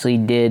I actually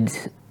did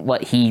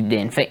what he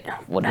didn't think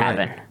would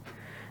happen.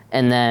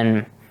 And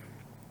then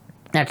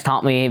that's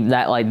taught me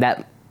that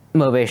that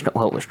motivational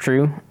quote was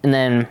true. And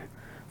then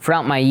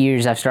throughout my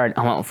years, I've started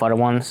coming up with other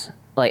ones.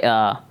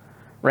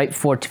 Right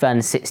before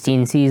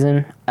 2016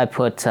 season, I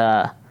put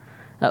a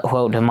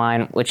quote of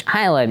mine, which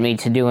highlighted me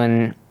to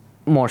doing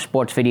more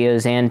sports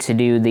videos and to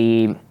do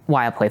the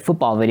Why I Play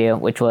Football video,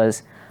 which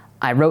was,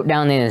 I wrote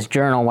down in this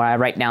journal where I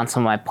write down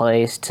some of my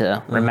plays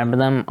to remember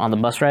them on the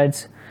bus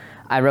rides.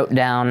 I wrote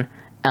down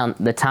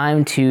the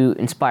time to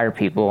inspire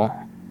people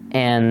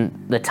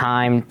and the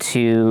time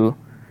to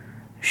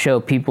show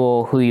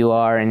people who you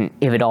are and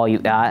give it all you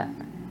got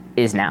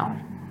is now.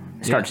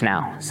 Starts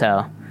now.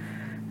 So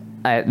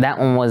that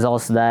one was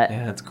also that.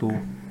 Yeah, that's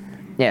cool.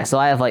 Yeah, so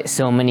I have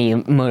so many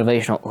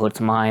motivational quotes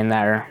of mine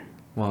that are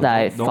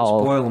Don't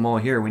spoil them all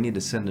here. We need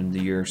to send them to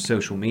your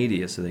social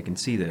media so they can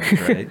see those,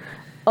 right?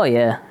 Oh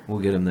yeah. We'll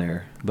get them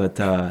there. But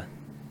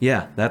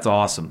yeah, that's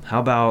awesome. How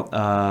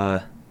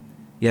about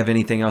you have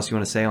anything else you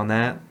want to say on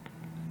that?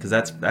 Because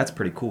that's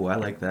pretty cool. I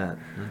like that.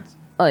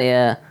 Oh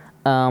yeah.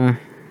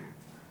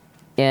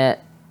 Yeah.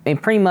 I mean,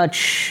 pretty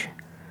much.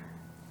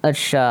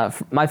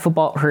 My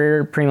football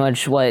career, pretty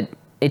much what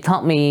it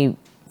taught me,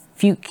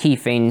 few key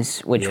things,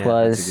 which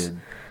was,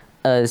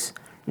 as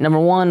number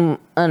one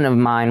of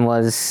mine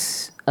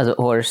was, as a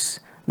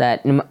horse,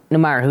 that no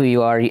matter who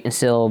you are, you can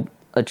still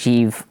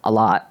achieve a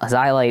lot. As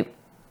I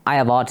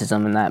have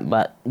autism and that,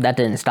 but that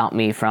didn't stop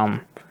me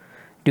from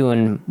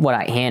doing what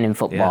I can in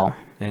football.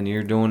 Yeah. And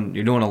you're doing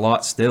a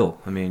lot still.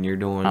 I mean, you're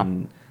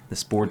doing the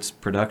sports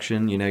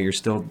production. You're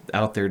still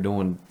out there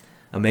doing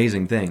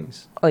amazing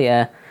things. Oh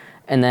yeah.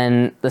 And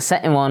then the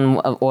second one,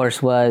 of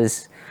course,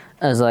 was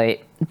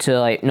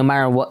no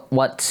matter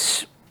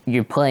what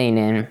you're playing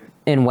in,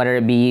 and whether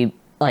it be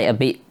a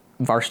big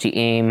varsity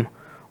game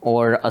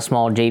or a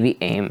small JV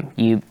game,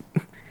 you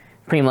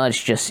pretty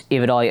much just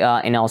give it all you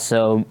got and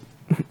also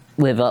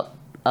live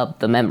up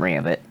the memory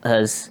of it.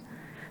 Because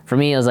for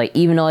me, it was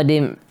even though I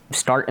didn't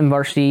start in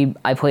varsity,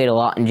 I played a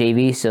lot in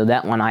JV, so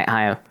that one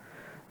I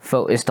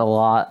focused a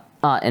lot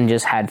and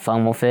just had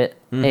fun with it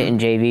in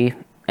JV,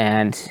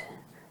 and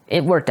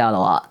it worked out a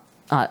lot.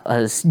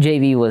 As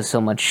JV was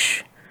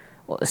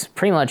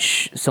pretty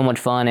much so much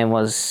fun, and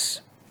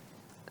was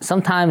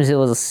sometimes it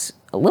was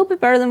a little bit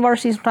better than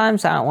varsity.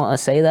 Sometimes I don't want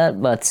to say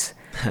that, but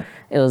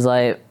it was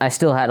like I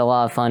still had a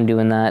lot of fun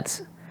doing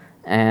that,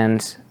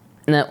 and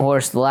of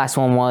course the last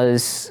one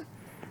was,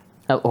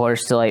 of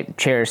course, to like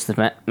cherish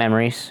the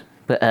memories,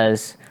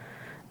 because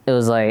it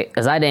was like,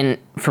 as I didn't,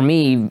 for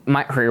me,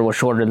 my career was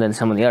shorter than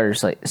some of the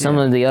others. Like some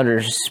of the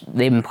others,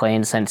 they've been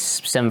playing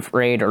since 7th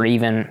grade or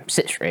even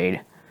 6th grade,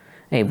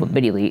 with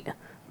Bid Elite.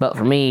 But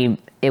for me,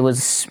 it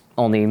was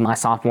only my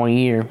sophomore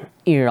year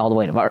all the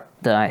way to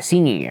the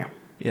senior year.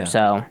 Yeah.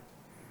 So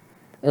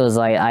it was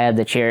like I had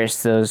to cherish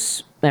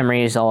those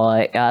memories all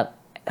I got,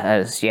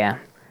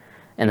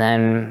 and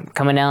then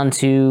coming down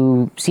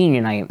to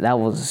senior night, that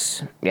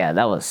was.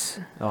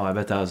 Oh, I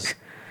bet that was.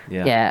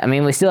 Yeah. Yeah, I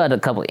mean, we still had a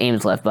couple of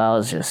games left,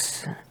 but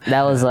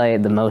that was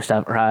like the most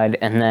I've cried.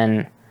 And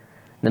then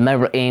the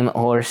memorable aim,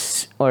 or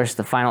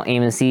the final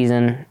aim of the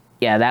season,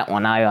 that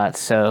one I got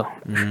so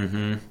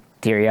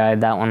teary-eyed,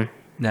 that one.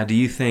 Now, do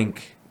you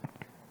think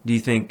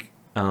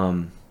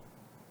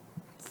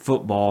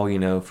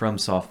football, from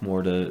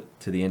sophomore to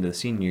the end of the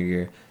senior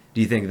year,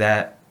 do you think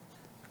that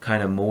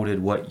kind of molded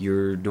what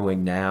you're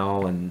doing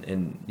now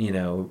and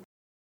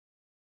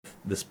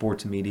the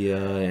sports media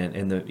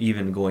and the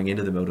even going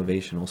into the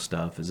motivational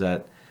stuff? Is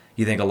that,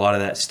 you think a lot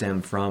of that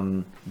stemmed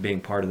from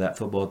being part of that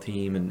football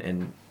team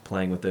and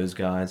playing with those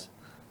guys?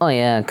 Oh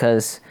yeah,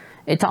 because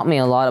it taught me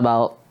a lot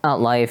about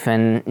life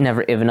and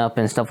never giving up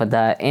and stuff like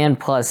that. And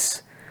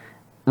plus,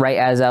 right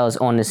as I was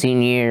on the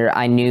senior year,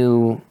 I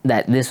knew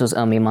that this was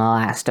going to be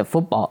my last of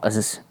football.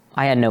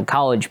 I had no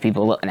college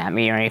people looking at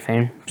me or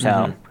anything.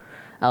 So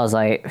I was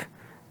like,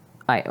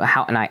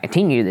 how can I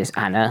continue this,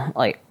 Anna?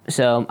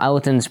 So I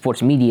looked into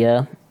sports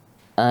media,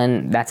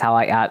 and that's how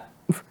I got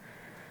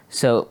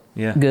so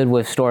good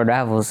with store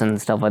travels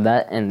and stuff like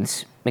that,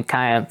 and it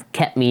kind of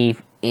kept me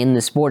in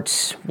the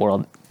sports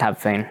world type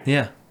of thing.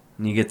 Yeah,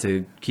 and you get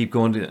to keep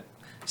going to.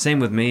 Same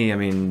with me. I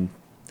mean,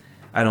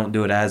 I don't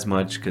do it as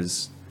much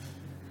because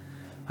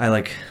I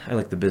like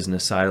the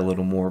business side a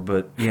little more,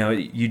 but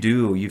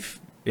you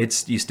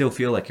still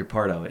feel like you're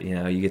part of it.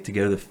 You get to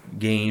go to the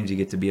games, you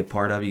get to be a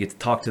part of it, you get to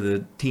talk to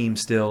the team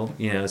still.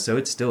 So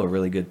it's still a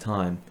really good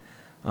time.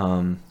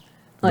 What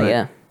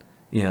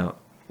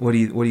do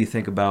you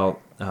think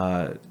about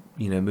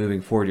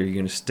moving forward? Are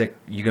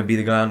you gonna be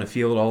the guy on the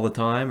field all the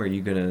time, or are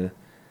you gonna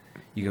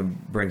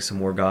bring some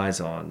more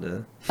guys on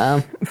to?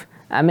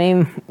 I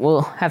mean,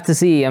 we'll have to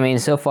see. I mean,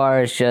 so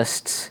far it's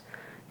just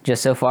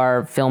so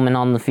far filming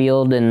on the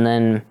field, and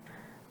then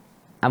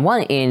I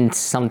want to end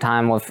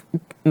sometime with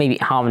maybe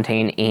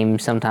commentating aim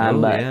sometime.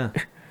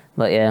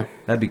 But yeah,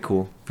 that'd be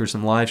cool for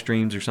some live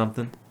streams or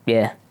something.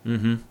 Yeah.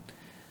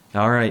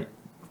 All right.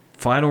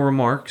 Final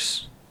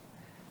remarks.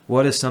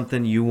 What is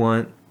something you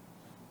want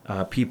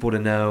people to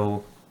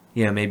know?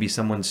 Maybe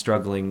someone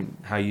struggling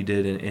how you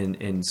did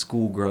in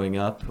school growing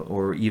up,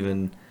 or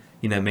even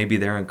maybe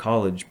they're in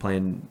college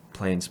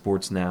playing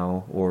sports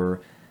now,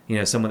 or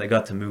someone that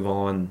got to move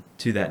on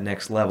to that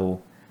next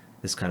level.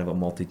 This is kind of a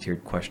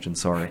multi-tiered question,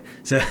 sorry.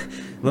 So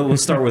we'll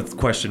start with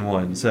question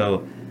one. So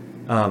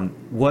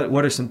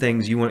what are some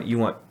things you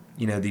want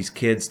these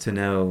kids to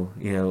know,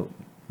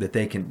 that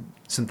they can,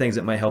 some things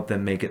that might help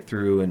them make it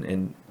through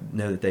and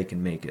know that they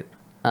can make it?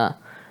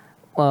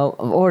 Well,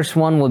 of course,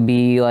 one would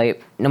be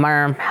like, no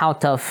matter how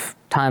tough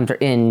times are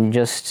in,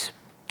 just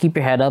keep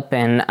your head up,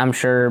 and I'm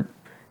sure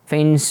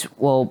things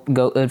will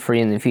go good for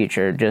you in the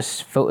future.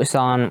 Just focus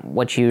on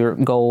what your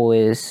goal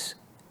is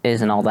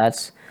and all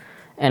that.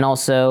 And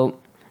also,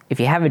 if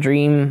you have a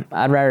dream,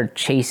 I'd rather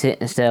chase it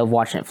instead of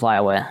watching it fly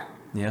away.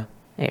 Yeah.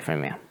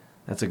 From you.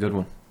 That's a good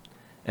one.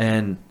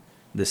 And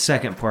the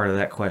second part of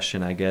that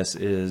question, I guess,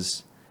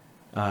 is,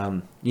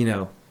 now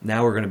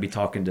we're going to be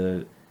talking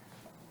to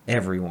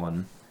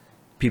everyone,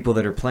 people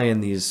that are playing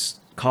these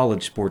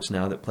college sports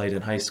now that played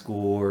in high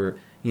school, or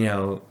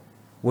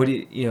what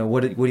do you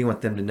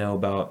want them to know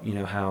about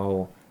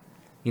how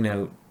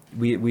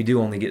we do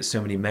only get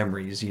so many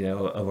memories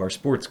of our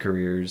sports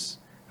careers.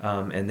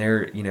 And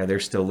they're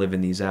still living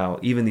these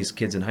out. Even these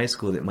kids in high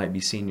school that might be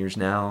seniors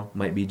now,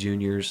 might be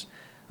juniors,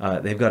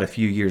 they've got a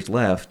few years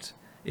left.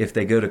 If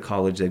they go to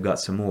college, they've got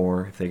some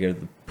more. If they go to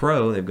the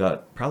pro, they've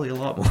got probably a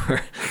lot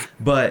more.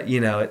 But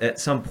at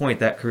some point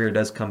that career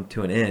does come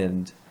to an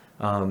end.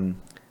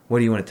 What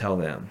do you want to tell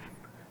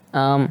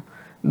them?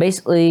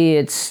 Basically,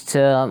 it's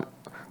to,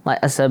 like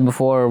I said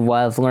before, what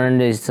I've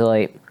learned is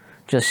to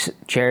just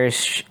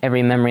cherish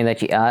every memory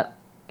that you got,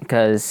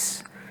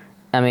 because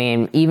I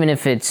mean, even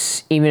if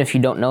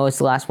you don't know it's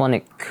the last one,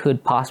 it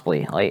could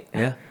possibly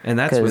and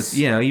that's with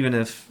even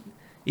if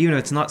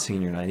it's not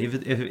senior night, if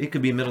it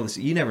could be middle of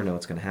the, you never know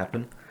what's going to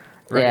happen,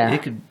 right?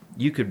 Yeah.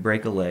 You could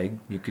break a leg,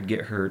 you could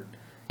get hurt,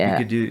 you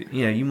could do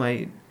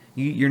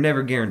you're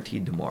never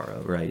guaranteed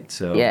tomorrow, right?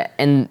 So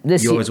and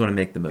you always want to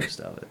make the most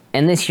of it.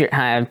 And this year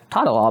I've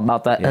taught a lot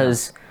about that,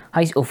 as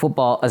high school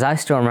football, as I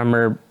still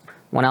remember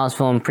when I was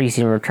filming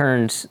preseason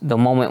returns, the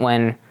moment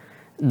when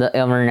the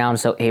Elmer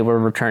announced that, hey, we're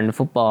returning to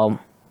football,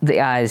 the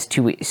guys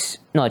 2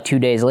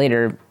 days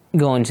later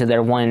go into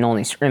their one and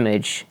only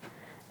scrimmage,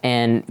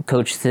 and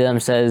coach to them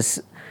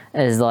says,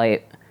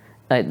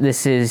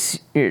 this is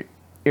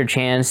your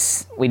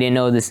chance. We didn't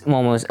know this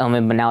one was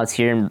Elman, but now it's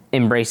here.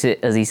 Embrace it.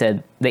 As he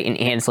said, they can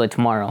cancel it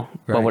tomorrow,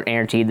 but we're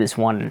guaranteed this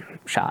one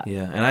shot.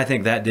 Yeah, and I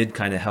think that did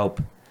kind of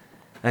help.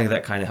 I think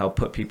that kind of helped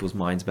put people's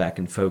minds back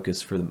in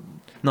focus for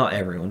not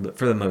everyone, but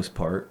for the most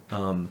part.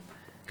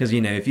 Because,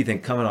 if you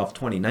think coming off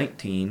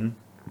 2019,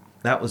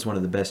 that was one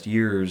of the best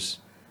years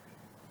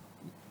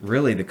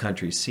really the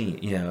country's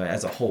seen,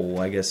 as a whole.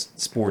 I guess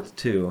sports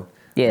too.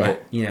 Yeah.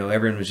 But,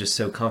 everyone was just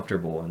so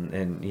comfortable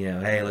and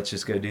hey, let's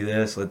just go do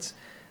this.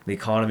 The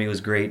economy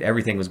was great.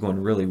 Everything was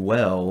going really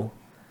well.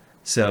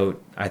 So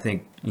I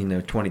think,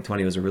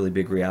 2020 was a really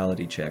big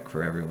reality check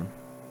for everyone.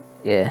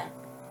 Yeah.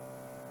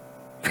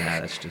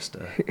 Yeah, that's just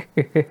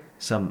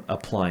some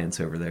appliance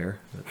over there.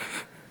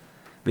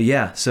 But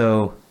yeah,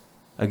 so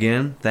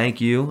again,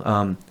 thank you.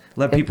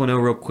 Let people know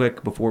real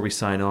quick before we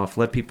sign off.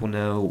 Let people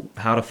know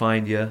how to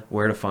find you,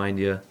 where to find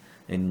you,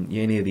 and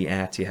any of the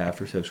ats you have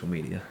for social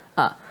media.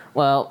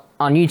 Well,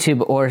 on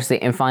YouTube, of course, they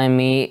can find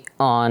me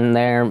on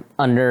there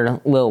under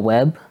Lil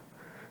Web.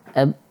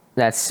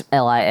 That's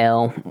Lil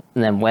and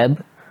then Web.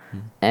 Mm-hmm.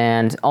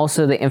 And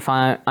also they can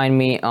find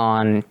me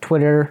on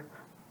Twitter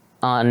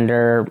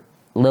under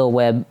Lil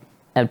Web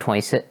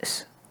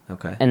Eb26.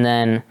 Okay. And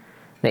then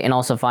they can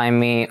also find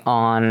me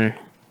on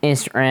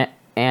Instagram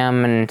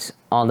and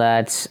all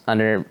that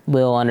under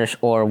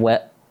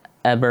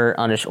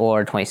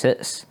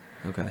Lil_Eber_26.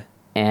 Okay.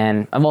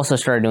 And I've also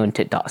started doing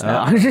TikToks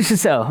now.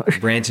 So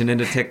branching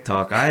into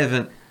TikTok.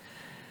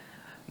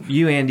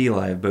 You and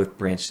Eli have both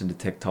branched into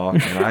TikTok,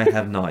 and I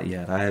have not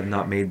yet. I have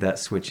not made that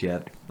switch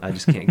yet. I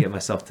just can't get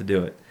myself to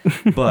do it.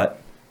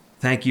 But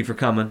thank you for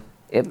coming.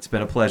 Yep. It's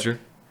been a pleasure.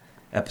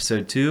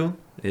 Episode 2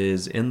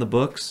 is in the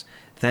books.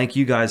 Thank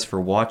you guys for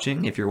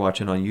watching. If you're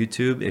watching on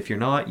YouTube, if you're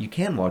not, you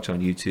can watch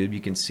on YouTube. You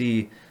can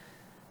see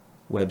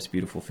Webb's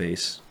beautiful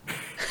face.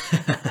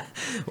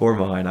 Or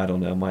mine. I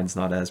don't know. Mine's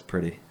not as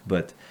pretty.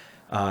 But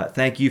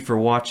thank you for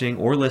watching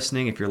or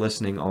listening. If you're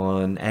listening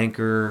on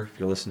Anchor, if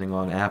you're listening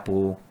on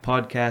Apple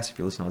Podcasts, if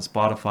you're listening on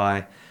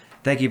Spotify,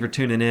 thank you for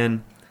tuning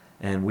in.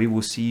 And we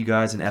will see you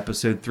guys in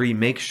episode 3.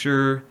 Make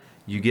sure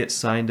you get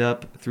signed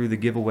up through the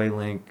giveaway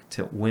link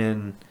to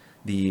win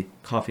the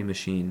coffee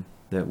machine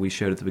that we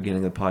showed at the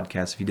beginning of the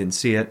podcast. If you didn't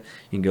see it,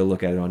 you can go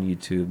look at it on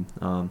YouTube.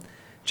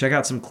 Check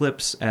out some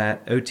clips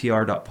at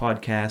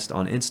otr.podcast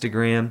on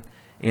Instagram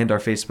and our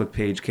Facebook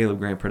page, Caleb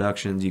Grant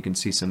Productions. You can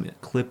see some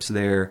clips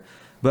there.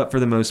 But for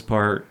the most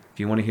part, if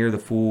you want to hear the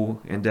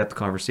full in-depth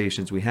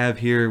conversations we have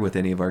here with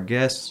any of our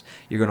guests,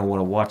 you're going to want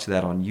to watch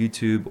that on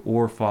YouTube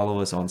or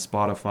follow us on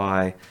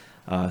Spotify,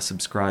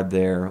 subscribe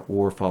there,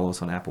 or follow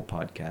us on Apple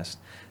Podcasts.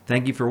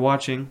 Thank you for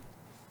watching.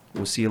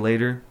 We'll see you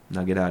later.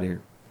 Now get out of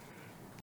here.